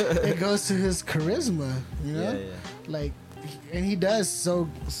possible? it goes to his charisma. Yeah. Like, and he does so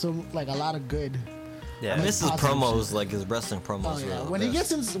like a lot of good. Yeah. I miss his positive promos, shit. like his wrestling promos. Oh yeah. were the When he best.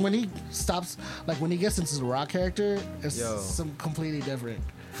 gets in, when he stops, like when he gets into the Rock character, it's Yo. some completely different.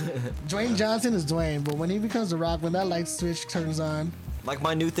 Dwayne Johnson is Dwayne, but when he becomes the Rock, when that light switch turns on, Like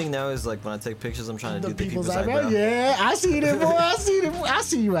my new thing now is like when I take pictures, I'm trying to the do the people's people's eyebrow. eyebrow. Yeah, I see it, boy. I see it. I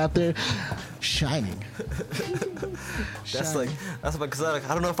see you out there, shining. That's like because I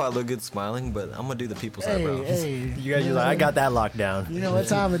don't know if I look good smiling, but I'm gonna do the people's eyebrows. Hey, You guys, I got that locked down. You know what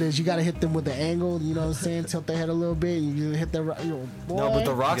time it is? You got to hit them with the angle. You know what I'm saying? Tilt their head a little bit. And you hit the boy. No, but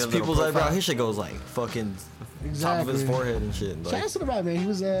the Rock's You get a little people's eyebrow, profile. his shit goes like fucking top of his Exactly. forehead and shit. Shout Like, out to the Rock, man.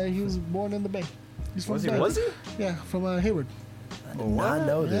 He was born in the Bay. He's from Was the he Bay. really? Was he? Yeah, from Hayward. I did not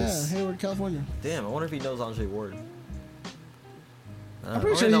know this. Yeah, Hayward, California. damn, I wonder if he knows Andre Ward. I'm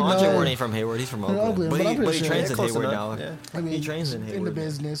pretty sure no, he Andre knows- Ward ain't from Hayward. He's from Oakland. Oakland, but but I'm he pretty sure- trains Yeah, in close Hayward enough, now. yeah. I mean, he trains in in the Hayward.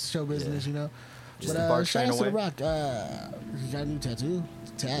 business, show business, you know. Just But the BART shout train out to the away. Rock. He got a new tattoo.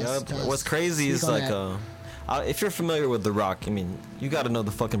 Yeah, what's crazy is Speak on like that. if you're familiar with The Rock, I mean, you got to know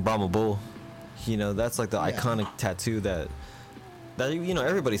the fucking Brahma Bull. You know, that's like the Yeah. iconic tattoo that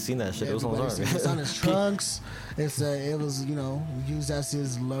everybody's seen that shit. It was on his arm. It's on his trunks. It was used as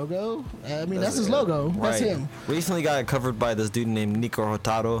his logo. I mean that's his logo. That's Right. him. Recently got covered by this dude named Nico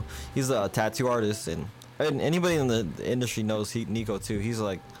Hurtado. He's a tattoo artist, and anybody in the industry knows Nico too. He's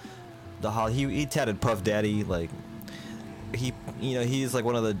like he tatted Puff Daddy. Like he's like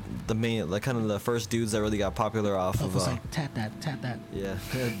one of the main, like kind of the first dudes that really got popular off I of was like tap that. yeah,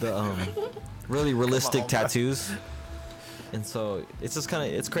 the really realistic on, bro. tattoos. And so it's just kind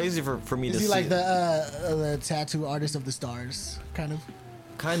of it's crazy for me to Is he see. like the tattoo artist of the stars kind of?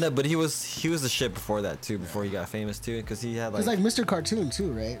 Kind of, but he was the shit before that too. Before he got famous too, because he had He's like Mr. Cartoon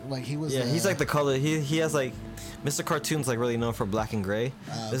too, right? Like he was. yeah, he's like the color. He has like Mr. Cartoon's like really known for black and gray.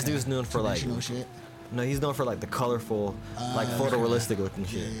 This okay. dude's known for like Traditional shit. no, he's known for like the colorful, like photorealistic looking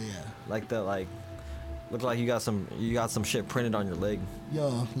shit. Yeah. Like that, like look like you got some shit printed on your leg.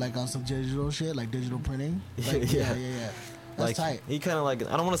 Yo, like on some digital shit, like digital printing. Like, Yeah. yeah. That's Like tight. he kind of like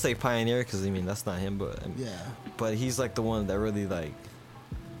I don't want to say pioneer because I mean that's not him, but Yeah. but he's like the one that really like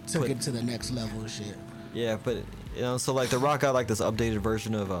Took put- it to the next level of shit. yeah. But so like the Rock got like this updated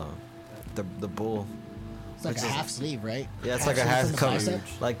version of the bull. It's like a half sleeve, right? Yeah, it's like a half sleeve cover, from the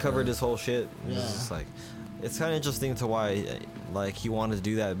bicep. like covered his whole shit. Yeah. It's just like, it's kind of interesting to why, like, he wanted to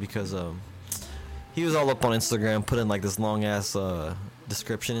do that because he was all up on Instagram putting like this long ass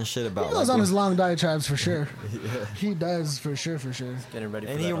description and shit about. He goes like, on his long diatribes for sure. He does for sure. Getting ready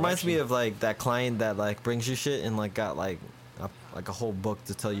for and that he reminds me election. of like that client that like brings you shit and like got like a whole book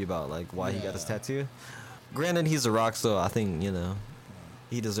to tell you about like why he got his tattoo. Granted, he's a rock, so I think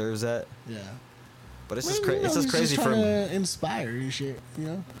he deserves that. Yeah. But it's Well, just it's just he's crazy just for trying him. to inspire and shit.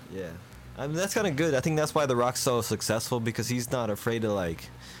 Yeah, I mean that's kind of good. I think that's why The Rock's so successful because he's not afraid to like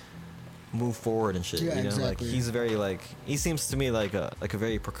move forward and shit. Yeah, Like exactly. he's very like he seems to me like a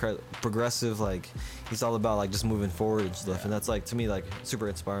very progressive. Like he's all about like just moving forward and stuff, and that's like to me like super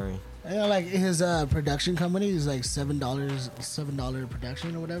inspiring. Like his production company is like $7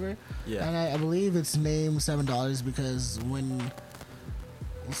 production or whatever. Yeah. And I believe it's named $7 because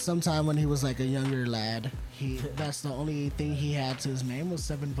sometime when he was like a younger lad, that's the only thing he had to his name was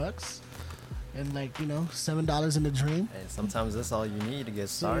 $7. And like, $7 in the dream. Hey, sometimes that's all you need to get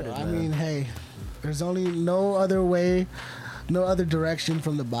So, started. I man. mean, hey, there's only no other way, no other direction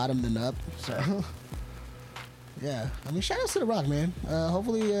from the bottom than up. So, yeah. I mean, shout out to The Rock, man.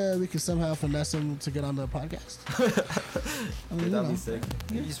 Hopefully, we can somehow finesse him to get on the podcast. I mean, That'd be sick.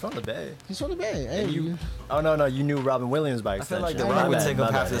 He's from the Bay. he's from the Bay. Hey, You? Oh no, you knew Robin Williams by I feel extension. like The Rock would take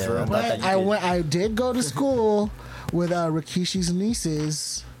up half his room. but I did go to school with Rikishi's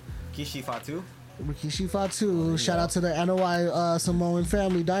nieces. Kishi Fatu. Rikishi Fatu, shout out to the NOI Samoan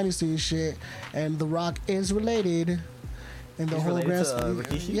family dynasty and shit, and The Rock is related. And the He's whole related grand to,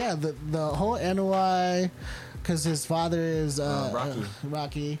 Rikishi? yeah, the whole NOI, because his father is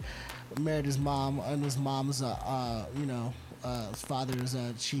Rocky. married his mom, and his mom's his father is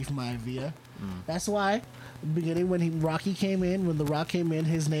Chief Maivia. That's why, beginning when Rocky came in, when The Rock came in,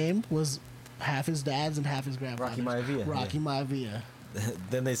 his name was half his dad's and half his grandfather's. Rocky Maivia, Rocky Maivia.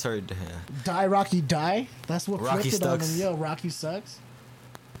 Then they started. Die Rocky Die. That's what Rocky flipped it on sucks. him. Yo, Rocky sucks.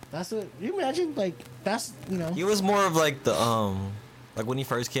 That's what you imagine. Like that's He was more of like the like when he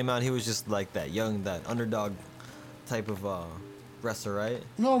first came out, he was just like that underdog type of wrestler, right?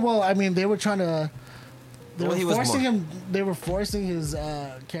 No, well, I mean, they were trying to. They Well, were he was forcing more- him. They were forcing his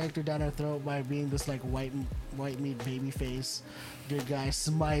character down our throat by being this like white meat baby face, good guy,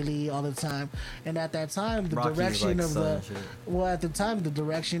 smiley all the time. And at that time, the Rocky's, direction like, of son the and shit. at the time, the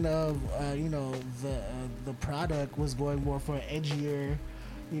direction of the product was going more for edgier,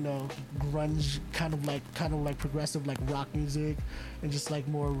 grunge kind of like progressive like rock music and just like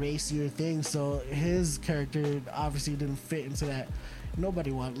more racier things. So his character obviously didn't fit into that.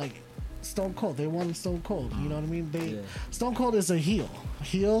 Nobody wanted like Stone Cold. They wanted Stone Cold. You know what I mean? Stone Cold is a heel.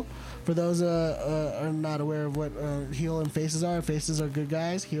 Heel, for those are not aware of what heel and faces are. Faces are good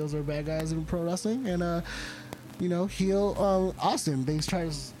guys. Heels are bad guys in pro wrestling. And heel Austin. They try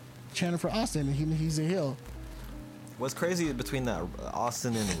to channel for Austin, and he's a heel. What's crazy between that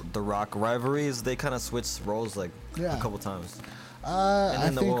Austin and The Rock rivalry is they kind of switched roles like Yeah. a couple times. I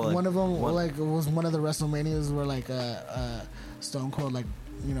then think one of them one- like was one of the WrestleManias where like Stone Cold like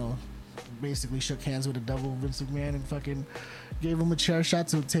basically shook hands with the devil Vince McMahon and fucking gave him a chair shot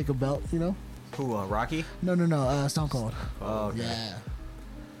to take a belt. Who? Rocky? No, Stone Cold. Oh, okay. Yeah.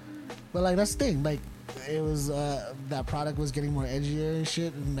 But like that's the thing, like it was that product was getting more edgier and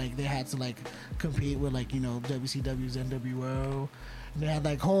shit, and like they had to like compete with like WCW's NWO. And they had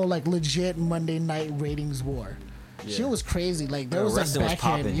like whole like legit Monday night ratings war. Yeah. Shit was crazy. Like there Yeah, was like wrestling was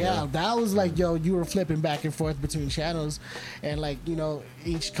backhand. popping, Yeah, yeah. that was like you were flipping back and forth between channels, and like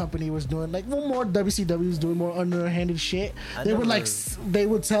each company was doing like more WCW was doing more underhanded shit. They would like they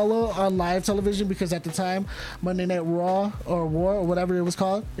would tell on live television because at the time Monday Night Raw or War or whatever it was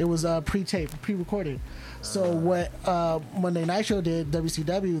called, it was pre-taped, pre-recorded. So what Monday Night Show did,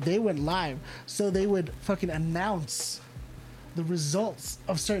 WCW, they went live. So they would fucking announce the results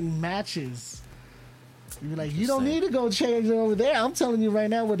of certain matches. You'd be like, you don't need to go change it over there. I'm telling you right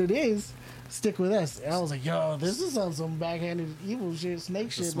now what it is. Stick with us. And I was like, yo, this is on some backhanded evil shit, snake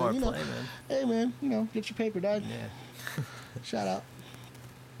It's a shit. smart But, play, man. hey, man, get your paper, dog. Yeah. Shout out.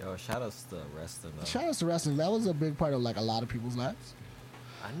 Yo, shout outs to wrestling though. Shout out to wrestling. That was a big part of like a lot of people's lives.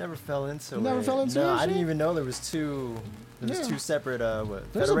 I never fell into it. You never fell into no, it, I didn't shit? even know there was two. There was Yeah. two separate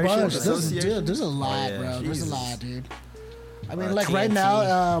There's a federations, bunch. associations. There's a lot, yeah. bro. There's a Jesus. lot, dude. I mean, like TNT. right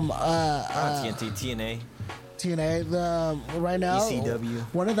now, TNT, TNA. TNA. Right now, ECW.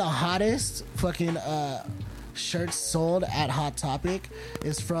 one of the hottest fucking shirts sold at Hot Topic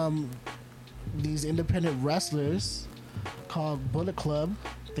is from these independent wrestlers called Bullet Club.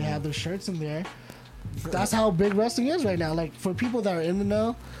 They have their shirts in there. That's how big wrestling is right now. Like for people that are in the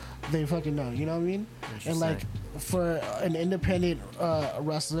know, they fucking know. You know what I mean? And like for an independent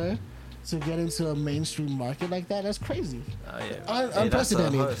wrestler to get into a mainstream market like that, that's crazy. Oh yeah.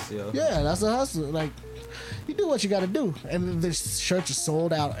 Unprecedented. Yeah, That's a hustle. Like, you do what you got to do, and this shirt is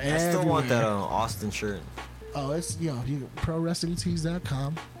sold out. I still want that Austin shirt. Oh, it's you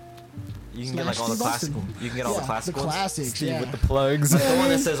ProWrestlingTees.com. You can get like all the classic. You can get all the classic ones. Classics. Steve with the plugs. The one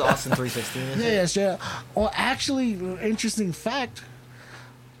that says Austin 316. Yeah, sure. Well, actually, interesting fact.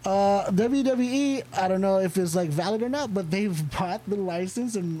 WWE, I don't know if it's like valid or not, but they've bought the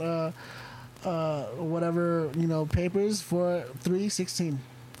license and whatever papers for 316.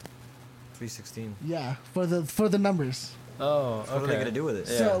 316. Yeah, for the numbers. Oh, okay. What are they gonna do with it?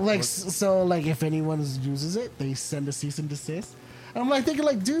 So like if anyone uses it, they send a cease and desist. And I'm like thinking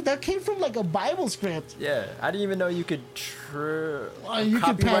like, dude, that came from like a Bible script. Yeah, I didn't even know you could You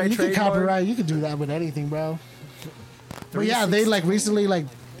could copyright. You could do that with anything, bro. But yeah, they like recently like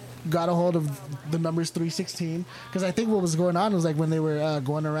got a hold of the numbers 316 because I think what was going on was like when they were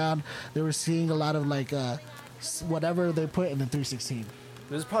going around, they were seeing a lot of like whatever they put in the 316.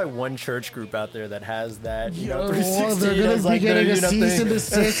 There's probably one church group out there that has that. Well, they're gonna be getting a cease and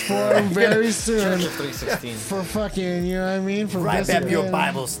desist for them very soon. 316. For fucking, you know what I mean? For Write up your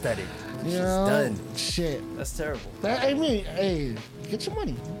Bible study. You know, done. Shit. That's terrible. I mean, hey, get your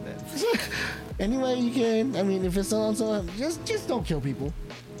money. Any way you can. I mean, if it's on, just don't kill people.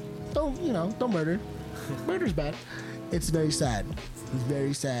 Don't murder. Murder's bad. It's very sad. It's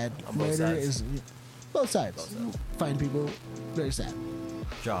very sad. Murder is both sides. Find people. Very sad.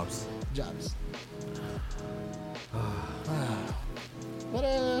 Jobs. What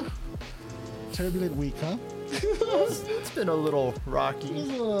a turbulent week, huh? It's been a little rocky.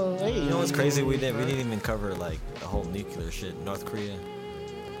 You know what's crazy? We didn't even cover like the whole nuclear shit. North Korea.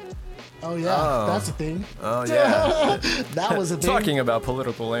 Oh yeah, that's a thing. Oh yeah. That was a thing. Talking about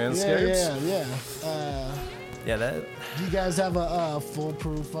political landscapes. Yeah. Yeah, that. Do you guys have a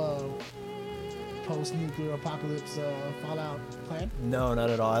foolproof post-nuclear apocalypse fallout plan? No, not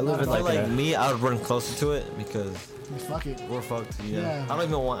at all. I live in Like me, I would run closer to it because Fuck it. we're fucked. Yeah. I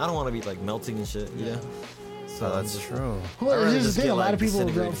don't want to be like melting and shit. Yeah. So That's true. Well, rather here's the just thing: get, a lot like, of people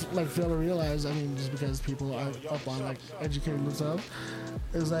disintegrated. don't fail to realize. I mean, just because people are up on like educating themselves,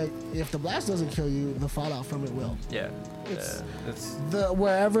 is like if the blast doesn't kill you, the fallout from it will. Yeah. It's- It's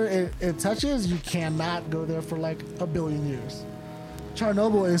Wherever it touches, you cannot go there for like a billion years.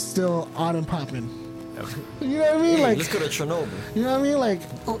 Chernobyl is still on and popping. You know what I mean? Hey, Like, let's go to Chernobyl. you know what I mean? Like,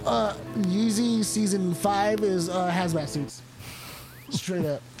 Yeezy season 5 is hazmat suits. Straight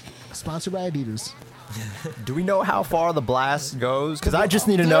up. Sponsored by Adidas. Do we know how far the blast goes? Because I just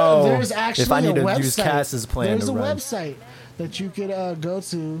need to know There's actually if I need a to use website. Cass's plan There's to a run. website that you could go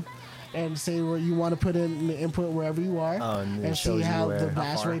to and say where you want to put in the input wherever you are, Oh, and it and shows see you how where. the How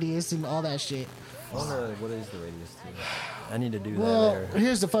blast far. radius and all that shit. I wonder what is the radius to? I need to do Well, that there.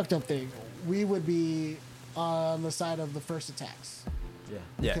 here's the fucked up thing: we would be on the side of the first attacks Yeah.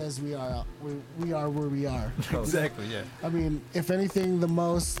 Yeah. because we are where we are. Exactly. Yeah. I mean, if anything, the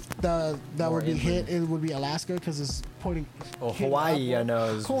most that More would be hit inland. it would be Alaska because it's pointing. Well, hitting Hawaii, I upward. know,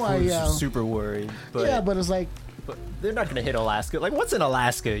 is Hawaii, who's yeah. super worried. But, Yeah, but it's like but they're not gonna hit Alaska. Like, what's in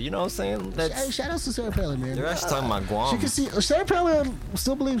Alaska? You know what I'm saying? That's shout out to Sarah Palin, man. They're actually talking about Guam. She can see. Sarah Palin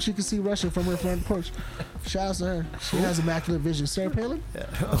still believes she can see Russia from her front porch. Shout out to her. She has immaculate vision. Sarah Palin. yeah.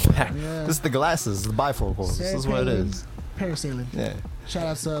 Yeah. This is the glasses, the bifocals. Sarah This is what it Palin, is. Parasailing. Yeah. Shout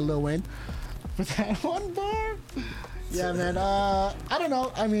out to Lil Wayne for that one bar. Yeah, man. I don't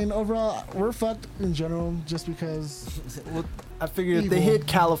know. I mean, overall, we're fucked in general just because. Well, I figured if they Evil. hit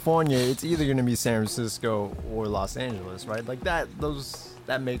California, it's either gonna be San Francisco or Los Angeles, right? Like that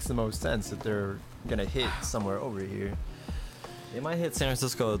makes the most sense that they're gonna hit somewhere over here. It might hit San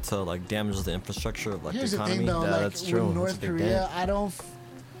Francisco to like damage the infrastructure of like Here's the the economy. thing, though. Yeah, Like that's true. with That's a North big Korea, dent. I don't.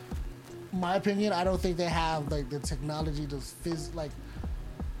 My opinion, I don't think they have like the technology to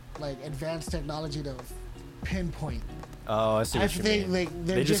like advanced technology to pinpoint. Oh, I see I what you think mean. like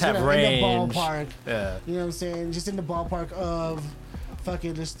they're They just gonna have in the range. ballpark. Yeah. You know what I'm saying? Just in the ballpark of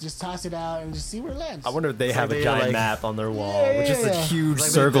fucking just toss it out and just see where it lands. I wonder if they It's have like a they, giant like- map on their wall, Yeah, with just a yeah. huge Like,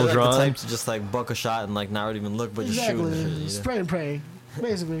 circle they're, like, drawn. the type to just like buck a shot and like not even look, but just shoot. exactly. And shit, you know? Spray and pray,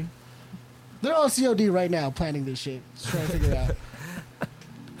 basically. They're on COD right now, planning this shit, just trying to figure it out.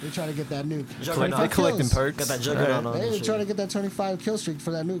 They're trying to get that nuke. Juggernaut. They're collecting kills. perks. Got that juggernaut on. They're and shit. trying to get that 25 kill streak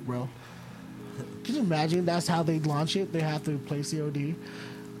for that nuke, bro. Can you imagine? That's how they launch it. They have to play COD.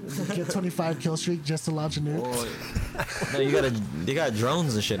 Get 25 kill streak just to launch a nuke. Oh, no, they got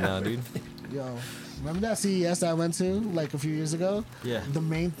drones and shit now, dude. Yo, remember that CES I went to like a few years ago? Yeah. The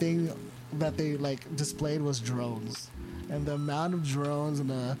main thing that they like displayed was drones, and the amount of drones and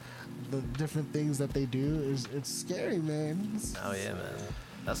the different things that they do it's scary, man. Oh yeah, man.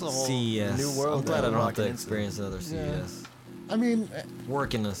 That's a whole CES. new world. I'm glad I that don't we're have to walking experience another CES. I mean,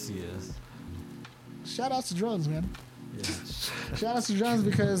 Working a CES. shout outs to drones, man. Yeah. Shout outs to drones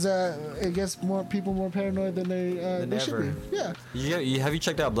because it gets more people more paranoid than they should ever. be. Yeah. Have you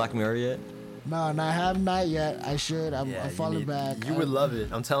checked out Black Mirror yet? No, and I have not yet. I should. I'm Yeah, falling back. You would love it.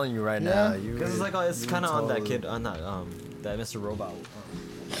 I'm telling you right Yeah? now. Because it's like it's kind of on that kid on that that Mr. Robot.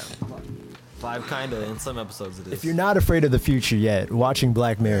 5 kind of in some episodes it is. If you're not afraid of the future yet, watching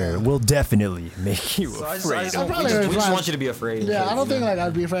Black Mirror will definitely make you so I afraid. just, I'm we probably just, we gonna just try- want you to be afraid. Yeah, I don't you think know? like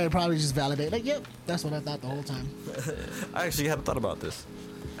I'd be afraid. I'd probably just validate. Like, yep, that's what I thought the whole time. I actually hadn't thought about this.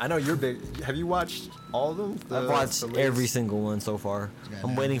 I know you're big. Have you watched all of them? I've watched every single one so far. Yeah, I'm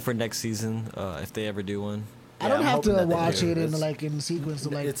man. waiting for next season if they ever do one. I don't I'm have hoping to that they watch do. it in It's- like in sequence.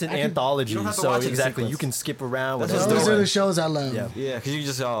 So, like It's an I can- anthology, You don't have to so watch it in exactly sequence. you can skip around. That's whatever what's Those you are the want. shows I love. Yeah. Yeah, because you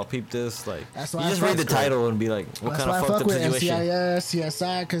just peep this like That's you why I just read the fuck with- title and be like, what That's kind why of I fucked fuck up with situation? NCIS,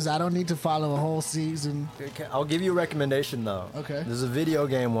 CSI, because I don't need to follow a whole season. Okay, I'll give you a recommendation though. Okay. There's a video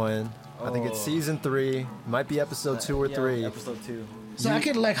game one. I think it's Oh. season 3. Might be episode 2 or 3. Episode 2. So I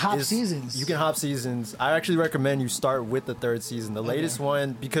can like hop is- seasons. You can hop seasons. I actually recommend you start with the 3rd season, the latest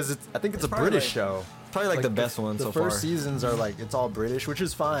one, because I think it's a probably British like- show. Probably like the best one The so first far. seasons are like it's all British, which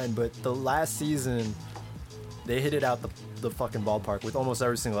is fine, but the last season they hit it out the fucking ballpark with almost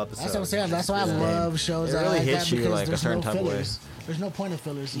every single episode. That's what I'm saying. That's why I Yeah. love shows It that really like hits that you, because like, a there's certain no type of way. fillers. There's no point of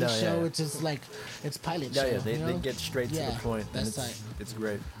fillers. Each No, show, yeah. it's just like it's pilot Yeah, show. yeah, they, you know? they get straight to Yeah, the point. And that's tight. it's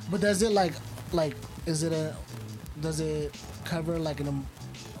great. But does it like is it does it cover like an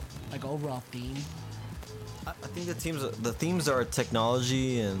overall theme? I think the themes are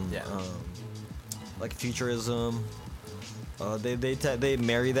technology and Yeah. like futurism. They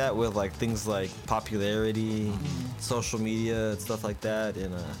marry that with like things like popularity, Mm-hmm. social media, and stuff like that,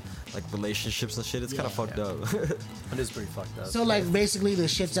 and like relationships and shit. It's kind of Yeah. fucked up. It is pretty fucked up. So like basically the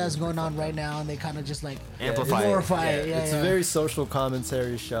shit that's going on right now, and they kind of just like Amplify it. glorify it. Yeah, it's yeah. a very social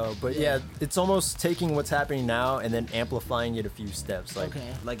commentary show, but yeah, it's almost taking what's happening now and then amplifying it a few steps. Like,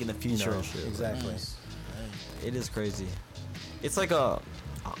 okay. Like in the you future know, and shit. exactly. Nice. It is crazy. It's like I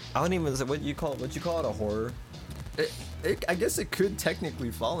don't even say what you call it a horror. I guess it could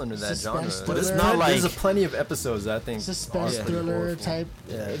technically fall under that Suspense genre, But it's thriller. not like there's plenty of episodes that I think Suspense are pretty thriller horrible. type.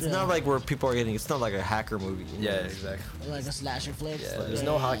 Yeah, it's Yeah. not like where people are getting. It's not like a hacker movie. you Yeah, know? exactly. Like a slasher flick. Yeah, there's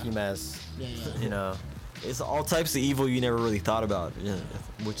no hockey mask. Yeah, yeah. You know, It's all types of evil you never really thought about, yeah,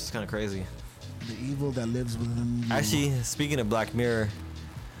 which is kind of crazy. The evil that lives within you. Actually, speaking of Black Mirror,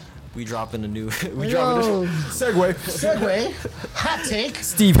 we dropping a new. we Yo, dropping. segue. segue, hot take.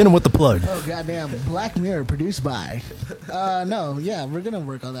 Steve, hit him with the plug. Oh goddamn! Black Mirror produced by. No, yeah, we're gonna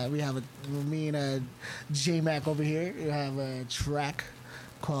work on that. We have me and J Mac over here. We have a track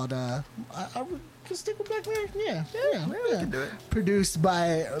called I can stick with Black Mirror. Yeah. we can do it. Produced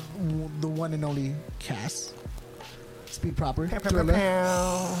by the one and only Cass. Speed Proper. Thriller.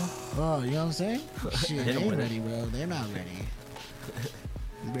 Oh, you know what I'm saying? Shit, they Hit 'em ain't with it. ready, bro. They're not ready.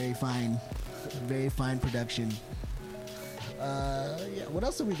 Very fine production. Yeah. What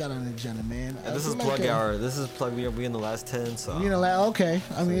else have we got on the agenda, man? I This is feel plug like, hour. This is plug. We in the last 10. So. You know, like okay.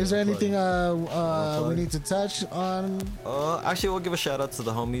 I mean, is there plug. anything we plug. need to touch on? Actually, we'll give a shout out to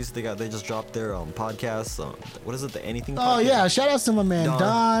the homies. They just dropped their podcast. What is it? The Anything. Oh Podcast? yeah, shout out to my man Don.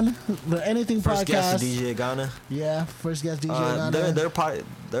 Don, the Anything First podcast. guest is DJ Ghana. Yeah, first guest DJ. Ghana.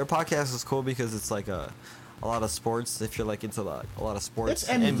 Their podcast is cool because it's like a lot of sports. If you're like into like a lot of sports, It's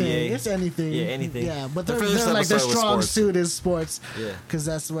anything. NBA, It's anything. Yeah, anything. Yeah, but The they're first like their episode was strong sports. suit is sports. Yeah, Because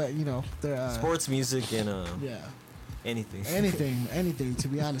that's what they're. sports, music, and Yeah. anything. Anything. To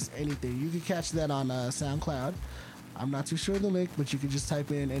be honest, anything. You can catch that on SoundCloud. I'm not too sure of the link, but you can just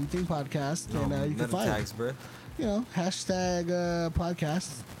type in Anything Podcast and you can Meta find tags, bro. hashtag podcast.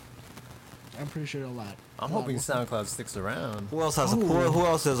 I'm pretty sure a lot. I'm hoping SoundCloud sticks around. Who else has who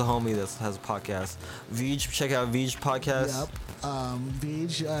else has a homie that has a podcast? Vij, check out Vij podcast. Yep.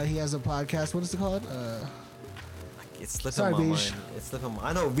 Vij, he has a podcast. What is it called? It's slipping Sorry, my Vij. mind. It's slipping.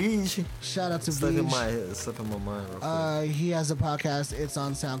 I know Vij. Shout out to It's slipping Vij. slipping my mind. Real quick. He has a podcast. It's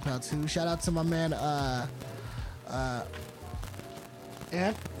on SoundCloud too. Shout out to my man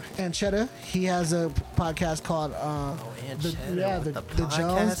Ant Cheddar. He has a podcast called the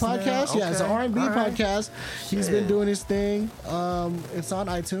Jones podcast. Yeah, it's an R&B podcast. He's been doing his thing. It's on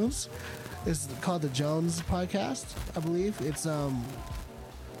iTunes. It's called the Jones podcast, I believe. It's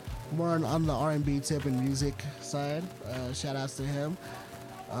more on the R&B tip and music side. Shout outs to him.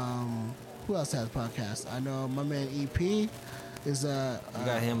 Who else has podcasts? I know my man EP. is We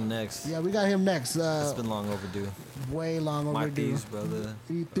got him next. Yeah, we got him next. It's been long overdue. Way long My overdue. thieves, brother.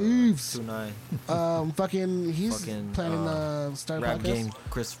 Thieves. 2-9. Fucking, he's planning to start a rap podcast. game.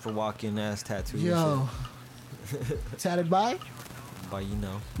 Christopher Walken ass tattoo. and Yo, tatted by? shit. But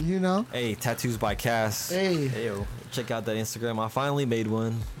You know. Hey, tattoos by Cass. Hey, Ayo. Check out that Instagram. I finally made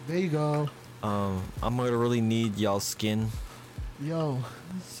one. there you go. I'm gonna really need y'all's skin. Yo,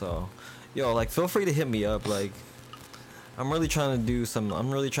 So, yo, like, feel free to hit me up. Like, I'm really trying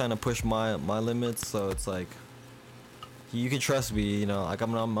to push my limits. So it's like, you can trust me. You know, like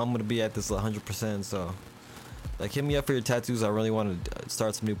I'm gonna be at this 100%. So, like, hit me up for your tattoos. I really want to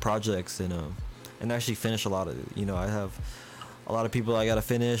start some new projects and actually finish a lot of. I have a lot of people I gotta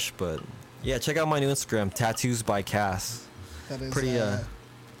finish, but yeah, check out my new Instagram, Tattoos by Cass. that is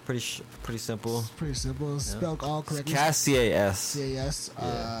Pretty simple. it's pretty simple. Spelled all correctly. Cass, C-A-S. CAS.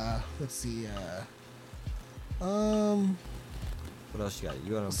 Let's see. What else you got?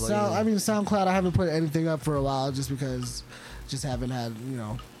 You want to play? SoundCloud. I haven't put anything up for a while, just because, just haven't had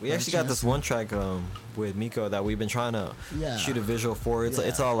We actually got this one track with Miko that we've been trying to shoot a visual for.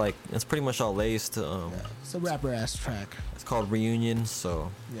 It's all like, it's pretty much all laced. It's a rapper ass track. It's called Reunion. So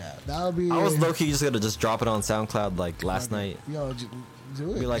Yeah, that'll be. I was low key just gonna drop it on SoundCloud like last night. Yo,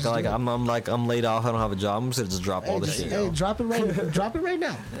 do it. Be like, Just do it. I'm laid off. I don't have a job. I'm just gonna just drop all this shit. Hey, drop it right. Drop it right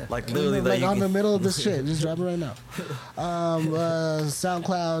now. Like literally, Like you on the can- middle of this shit. Just drop it right now.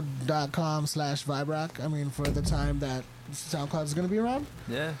 SoundCloud.com/Vibrock. I mean, for the time that SoundCloud is gonna be around.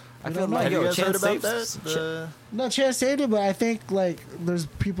 Yeah. I feel know. like Have you yo, guys heard Chance about that? saved- No, Chance saved it, but I think like there's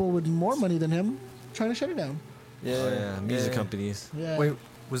people with more money than him trying to shut it down. Yeah. Oh yeah, music companies. Yeah. Wait,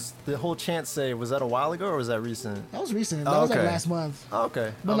 was the whole Chance say, was that a while ago or was that recent? That was recent. That Oh, was like okay. last month. Oh,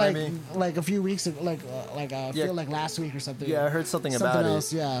 okay. But Oh, like maybe. like a few weeks ago, I Yeah. feel like last week or something. Yeah, I heard something Something about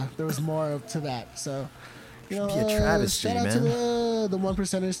else. it. Yeah, there was more to that. So, be a travesty, shout out to man. the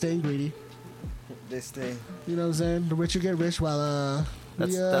 1%ers staying greedy. They stay. You know what I'm saying? The rich get rich while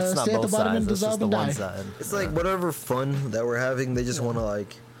That's we not stay at the both bottom sides. and That's dissolve just the and one die. side. It's like whatever fun that we're having, they just want to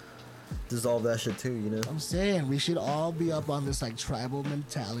like dissolve that shit too. I'm saying we should all be up on this like tribal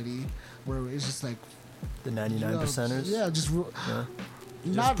mentality where it's just like The 99 percenters. Yeah, just Yeah.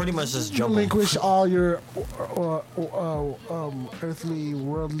 not pretty much just jump 'em. relinquish all your earthly,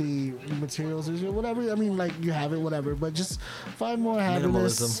 worldly materials or whatever. I mean, like you have it, whatever. But just find more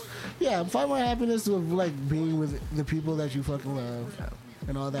happiness. Minimalism. Yeah, find more happiness with like being with the people that you fucking love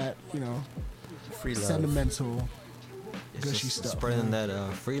and all that. Free love. Sentimental. It's Gushy just stuff, spreading man.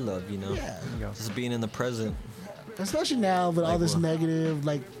 that free love, Yeah, Just being in the present. especially now with all Like this what? negative,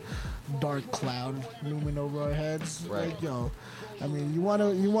 like dark cloud looming over our heads. Right. Like, yo, I mean, you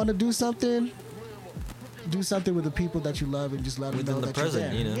wanna do something. Do something with the people that you love and just let them Within know the that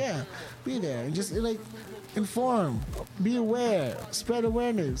present, you're there. Yeah, be there and just like inform, be aware, spread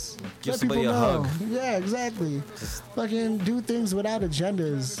awareness. Give Let somebody people a know. hug. Yeah, exactly. Fucking do things without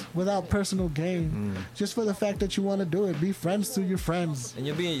agendas, without personal gain, just for the fact that you want to do it. Be friends to your friends. And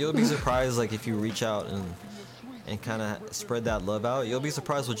you'll be surprised, like if you reach out and kind of spread that love out, you'll be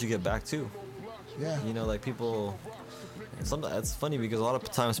surprised what you get back too. Yeah. Like people. It's funny because a lot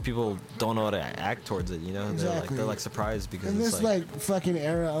of times people don't know how to act towards it. Exactly. They're like surprised because In it's this like fucking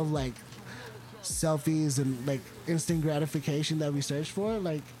era of like selfies and like instant gratification that we search for,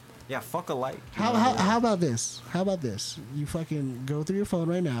 like yeah, fuck a like. how about this? How about this? You fucking go through your phone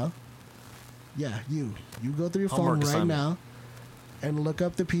right now. Yeah, you go through your Homework phone right assignment. now and look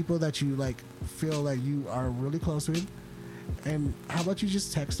up the people that you like feel like you are really close with. And how about you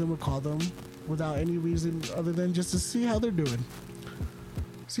just text them or call them without any reason other than just to see how they're doing.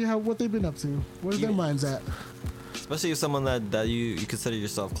 See what they've been up to. Where's their Yeah. minds at? Especially if someone that you consider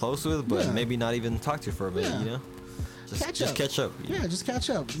yourself close with, but Yeah. maybe not even talk to for a minute. Yeah. Just Catch just up. catch up. Yeah, just catch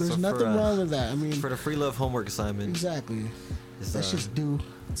up. There's So for, nothing wrong with that. I mean, For the free love homework assignment, exactly. is, That's just due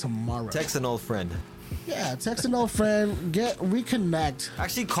tomorrow. text an old friend. Yeah, text an old friend. Reconnect.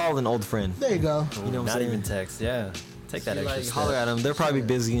 Actually, call an old friend. There you go. You know what I'm Not saying? even text. Yeah. Take that extra Like, step. holler at them. They're probably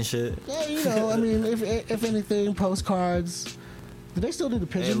busy and shit. Yeah, I mean, if anything, postcards. Do they still do the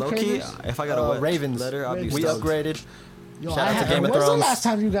Hey, pigeon low key, pages? if I got a wet Ravens. letter, I'll be We stoked. upgraded. Yo, Shout out to Game of when's Thrones. the last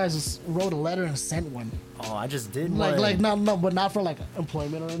time you guys wrote a letter and sent one? Oh, I just did Like, one. no, but not for like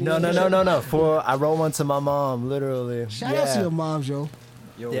employment or anything. No. I wrote one to my mom, literally. Shout yeah. out to your moms, yo.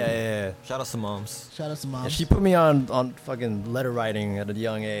 Yo, Yeah. Shout out to moms. Shout out to And moms. she put me on fucking letter writing at a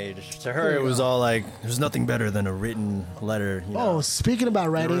young age. To her, it was all like, there's nothing better than a written letter. You know? Oh, speaking about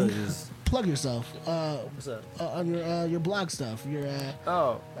writing, really is. plug yourself What's up? on your blog stuff. Your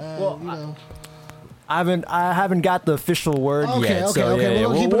Oh, you well, know. I haven't got the official word yet. Okay, so okay. yeah,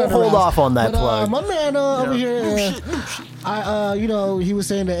 We'll keep it we'll under hold wraps. off on that But, plug. my man over here, he was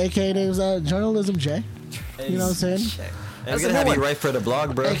saying the AKA name's Journalism J. You know what I'm saying? Hey, we're gonna have you write for the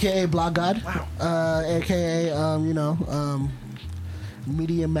blog, bro. AKA Blog God. Wow. AKA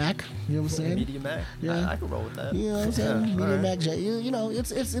Media Mac. You know what I'm saying? Media Mac. Yeah. I can roll with that. You know what I'm saying? Yeah, Media right. Mac J.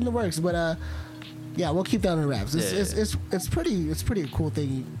 It's in the works, but yeah, we'll keep that in wraps. It's pretty a cool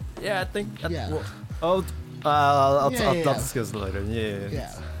thing. Yeah, I think. Yeah. I'll Yeah. discuss it later. Yeah.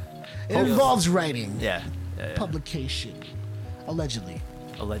 Yeah. It involves writing. Yeah. Publication. Allegedly.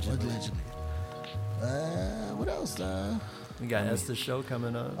 Allegedly. What else? We got Esther's show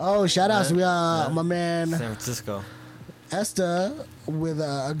coming up. Oh, shout outs to my man San Francisco. Esther with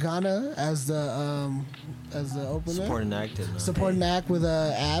Agana as the opener. Supporting act with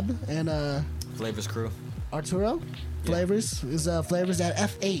Ab and Flavors crew. Arturo. Flavors is Flavors at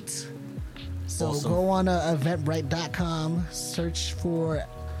F8. So Awesome. go on eventbrite.com, search for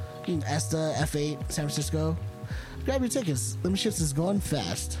Esther F8 San Francisco. Grab your tickets. Them shits is going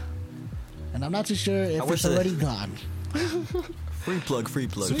fast. And I'm not too sure if it's already gone. Free plug.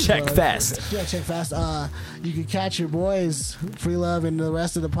 Sweet Check plug. fast. Yeah, check fast. You can catch your boys, Free Love, and the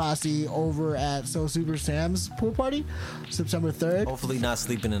rest of the posse over at So Super Sam's pool party, September 3rd. Hopefully not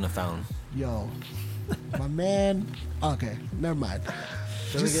sleeping in a fountain. Yo, my man. Okay, never mind.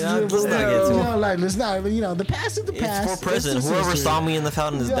 Let's not get to it. Let's not. The past is the past. It's for prison. It's the Whoever history. saw me in the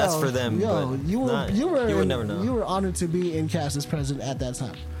fountain, that's for them. Yo, but you would never know. You were honored to be in cast as president at that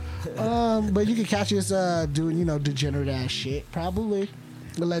time. But you can catch us doing degenerate ass shit, probably,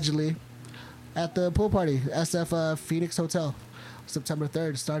 allegedly, at the pool party, SF Phoenix Hotel, September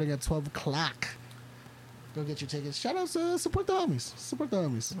 3rd, starting at 12 o'clock. Go get your tickets. Shout out to support the homies. Support the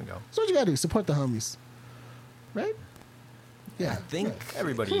homies. There we go. That's what you gotta do. Support the homies. Right? Yeah. I think.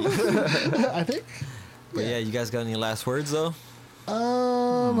 Everybody. I think. But yeah, you guys got any last words though?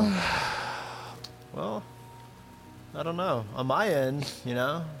 Well, I don't know. On my end,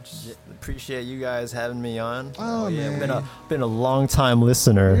 just appreciate you guys having me on. Oh, man. Been a long time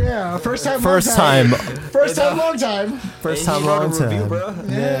listener. Yeah, first time, long long Hey, time. First Hey, time, he wrote a long time. review, bro.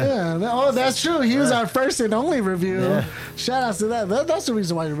 Yeah. Oh, that's true. He was our first and only review. Yeah. Shout out to that. That's the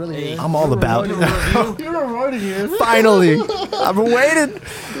reason why you're really here. I'm all about it. You're rewarding here. Finally, I've been waiting.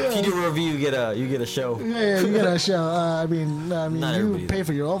 If you do a review, you get a show. Yeah, you got a show. I mean, Not you everybody, pay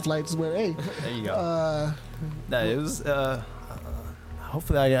for your own flights, but hey, There you go. It was.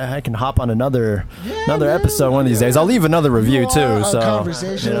 Hopefully, I can hop on another man. episode one of these days. I'll leave another review you too. are So a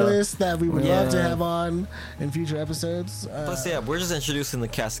conversationalist that we would love to Yeah. have on in future episodes. Plus, yeah, we're just introducing the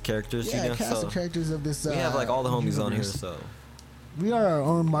cast of characters. Cast so of characters of this. we have like all the homies on here. universe. So We are our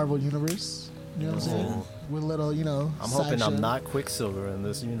own Marvel universe. You know what I'm saying? With little, I'm hoping side I'm shit. not Quicksilver in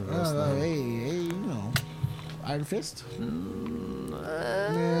this universe. Hey, Iron Fist.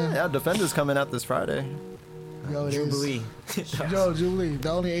 Yeah. Yeah, Defender's coming out this Friday. Yo, it is. Jubilee. Yo, Jubilee,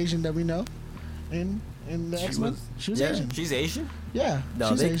 the only Asian that we know in the X-Men. She was Asian. She's Asian. Yeah, No,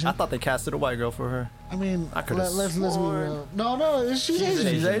 she's Asian. I thought they casted a white girl for her. I mean, I could've let's be sworn- real. No, she's Asian.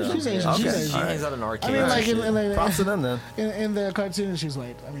 Asian, though. She's Asian. Okay. She's She Asian. hangs out in arcades. I mean, like and shit. in, Props to them then. in the cartoon, she's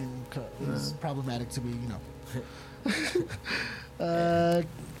white. I mean, it's problematic to be,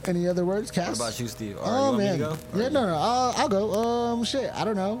 Any other words, What Cass? about you, Steve? Or you Oh want me to man, go? yeah, no, I'll go. Shit, I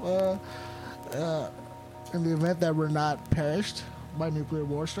don't know. In the event that we're not perished by nuclear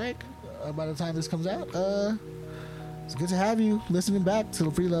war strike, by the time this comes out, it's good to have you listening back to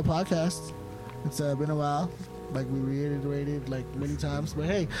the Free Love Podcast. It's been a while, like we reiterated like many times, but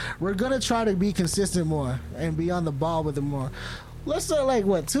hey, we're gonna try to be consistent more and be on the ball with it more. Let's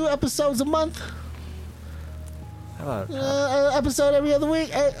start 2 episodes a month. How about Episode every other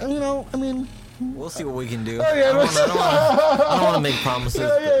week. I mean. We'll see what we can do. Oh, yeah, I don't want to make promises.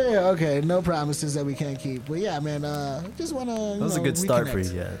 Yeah. Okay, no promises that we can't keep. But yeah, man, just want to. that was a good start for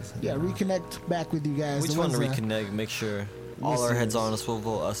you guys. Yeah, reconnect back with you guys. We just The want to ones, reconnect, make sure all our heads are on a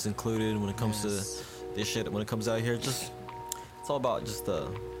swivel, us included, when it comes to this shit. When it comes out here, it's all about just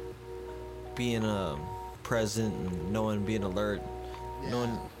being present and knowing, being alert,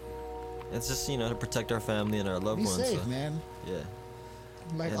 knowing. It's just to protect our family and our loved Be ones. safe, so, man. Yeah.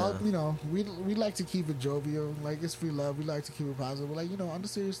 Like, And, we like to keep it jovial. Like, it's free love. We like to keep it positive. But, on the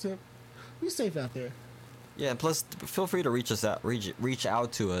serious tip, be safe out there. Yeah, and plus, feel free to reach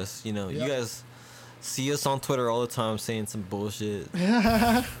out to us. You guys see us on Twitter all the time saying some bullshit.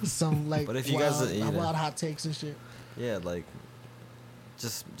 Some, But if you guys, wild hot takes and shit. Yeah,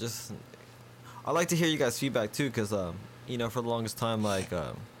 just I like to hear you guys' feedback too, because for the longest time,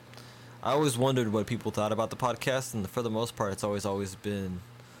 I always wondered what people thought about the podcast, and for the most part, it's always been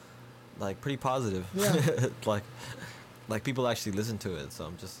like pretty positive. Yeah. like people actually listen to it. So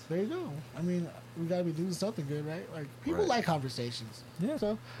I'm just There you go. I mean, we gotta be doing something good, right? Like people Right. like conversations. Yeah.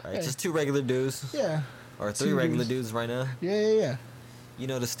 So right. hey, Just two regular dudes yeah. or three Two regular dudes. dudes right now. Yeah. You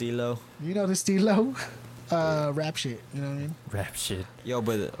know the stilo. You know the Stilo, rap shit. You know what I mean? Rap shit. Yo,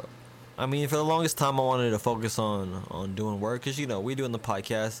 but I mean, for the longest time, I wanted to focus on doing work because we doing the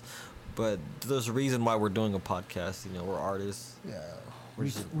podcast, but there's a reason why we're doing a podcast. You know, we're artists. Yeah. We're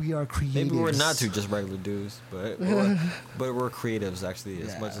just- We are creatives. Maybe we're not two just regular dudes, but we're creatives actually.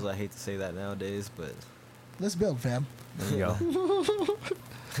 As Yeah. much as I hate to say that nowadays, but Let's build, fam. There you go.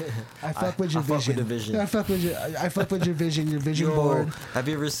 I fuck with your I fuck vision. with the vision. I fuck with your. I fuck with your vision. Your vision Yo, board. have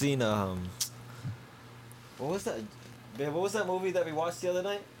you ever seen what was that? Man, what was that movie that we watched the other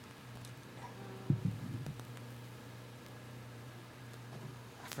night?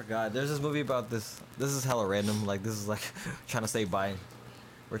 I forgot. There's this movie about this. This is hella random. Like this is like trying to say bye.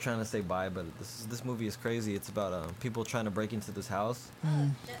 We're trying to say bye, but this movie is crazy. It's about people trying to break into this house.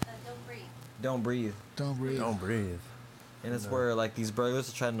 Don't breathe. Don't breathe. Don't breathe. Don't breathe. And it's where like these burglars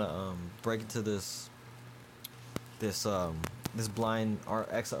are trying to break into this blind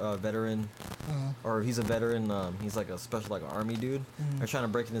veteran, or he's a veteran. He's like a special like army dude. They're trying to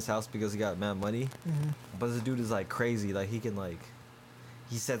break in his house because he got mad money. But this dude is like crazy. Like he can like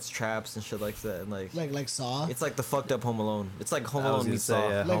he sets traps and shit like that. And Like Saw. it's like the fucked up Home Alone. It's like Home I was Alone gonna meets say, Saw.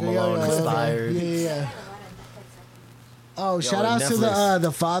 yeah. Like Home Alone inspired. Yeah. Oh, Yo, shout out to Netflix.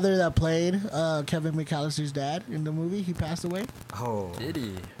 the father that played Kevin McAllister's dad in the movie. He passed away. Oh. Did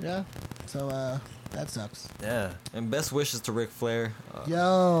he? Yeah. So that sucks. Yeah. And best wishes to Ric Flair.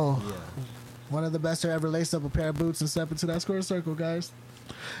 Yo, Yeah. one of the best to ever lace up a pair of boots and step into that square circle, guys.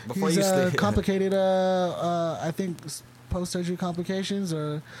 Before He's you stay. complicated. I think post surgery complications,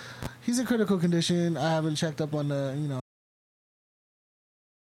 or he's in critical condition. I haven't checked up on the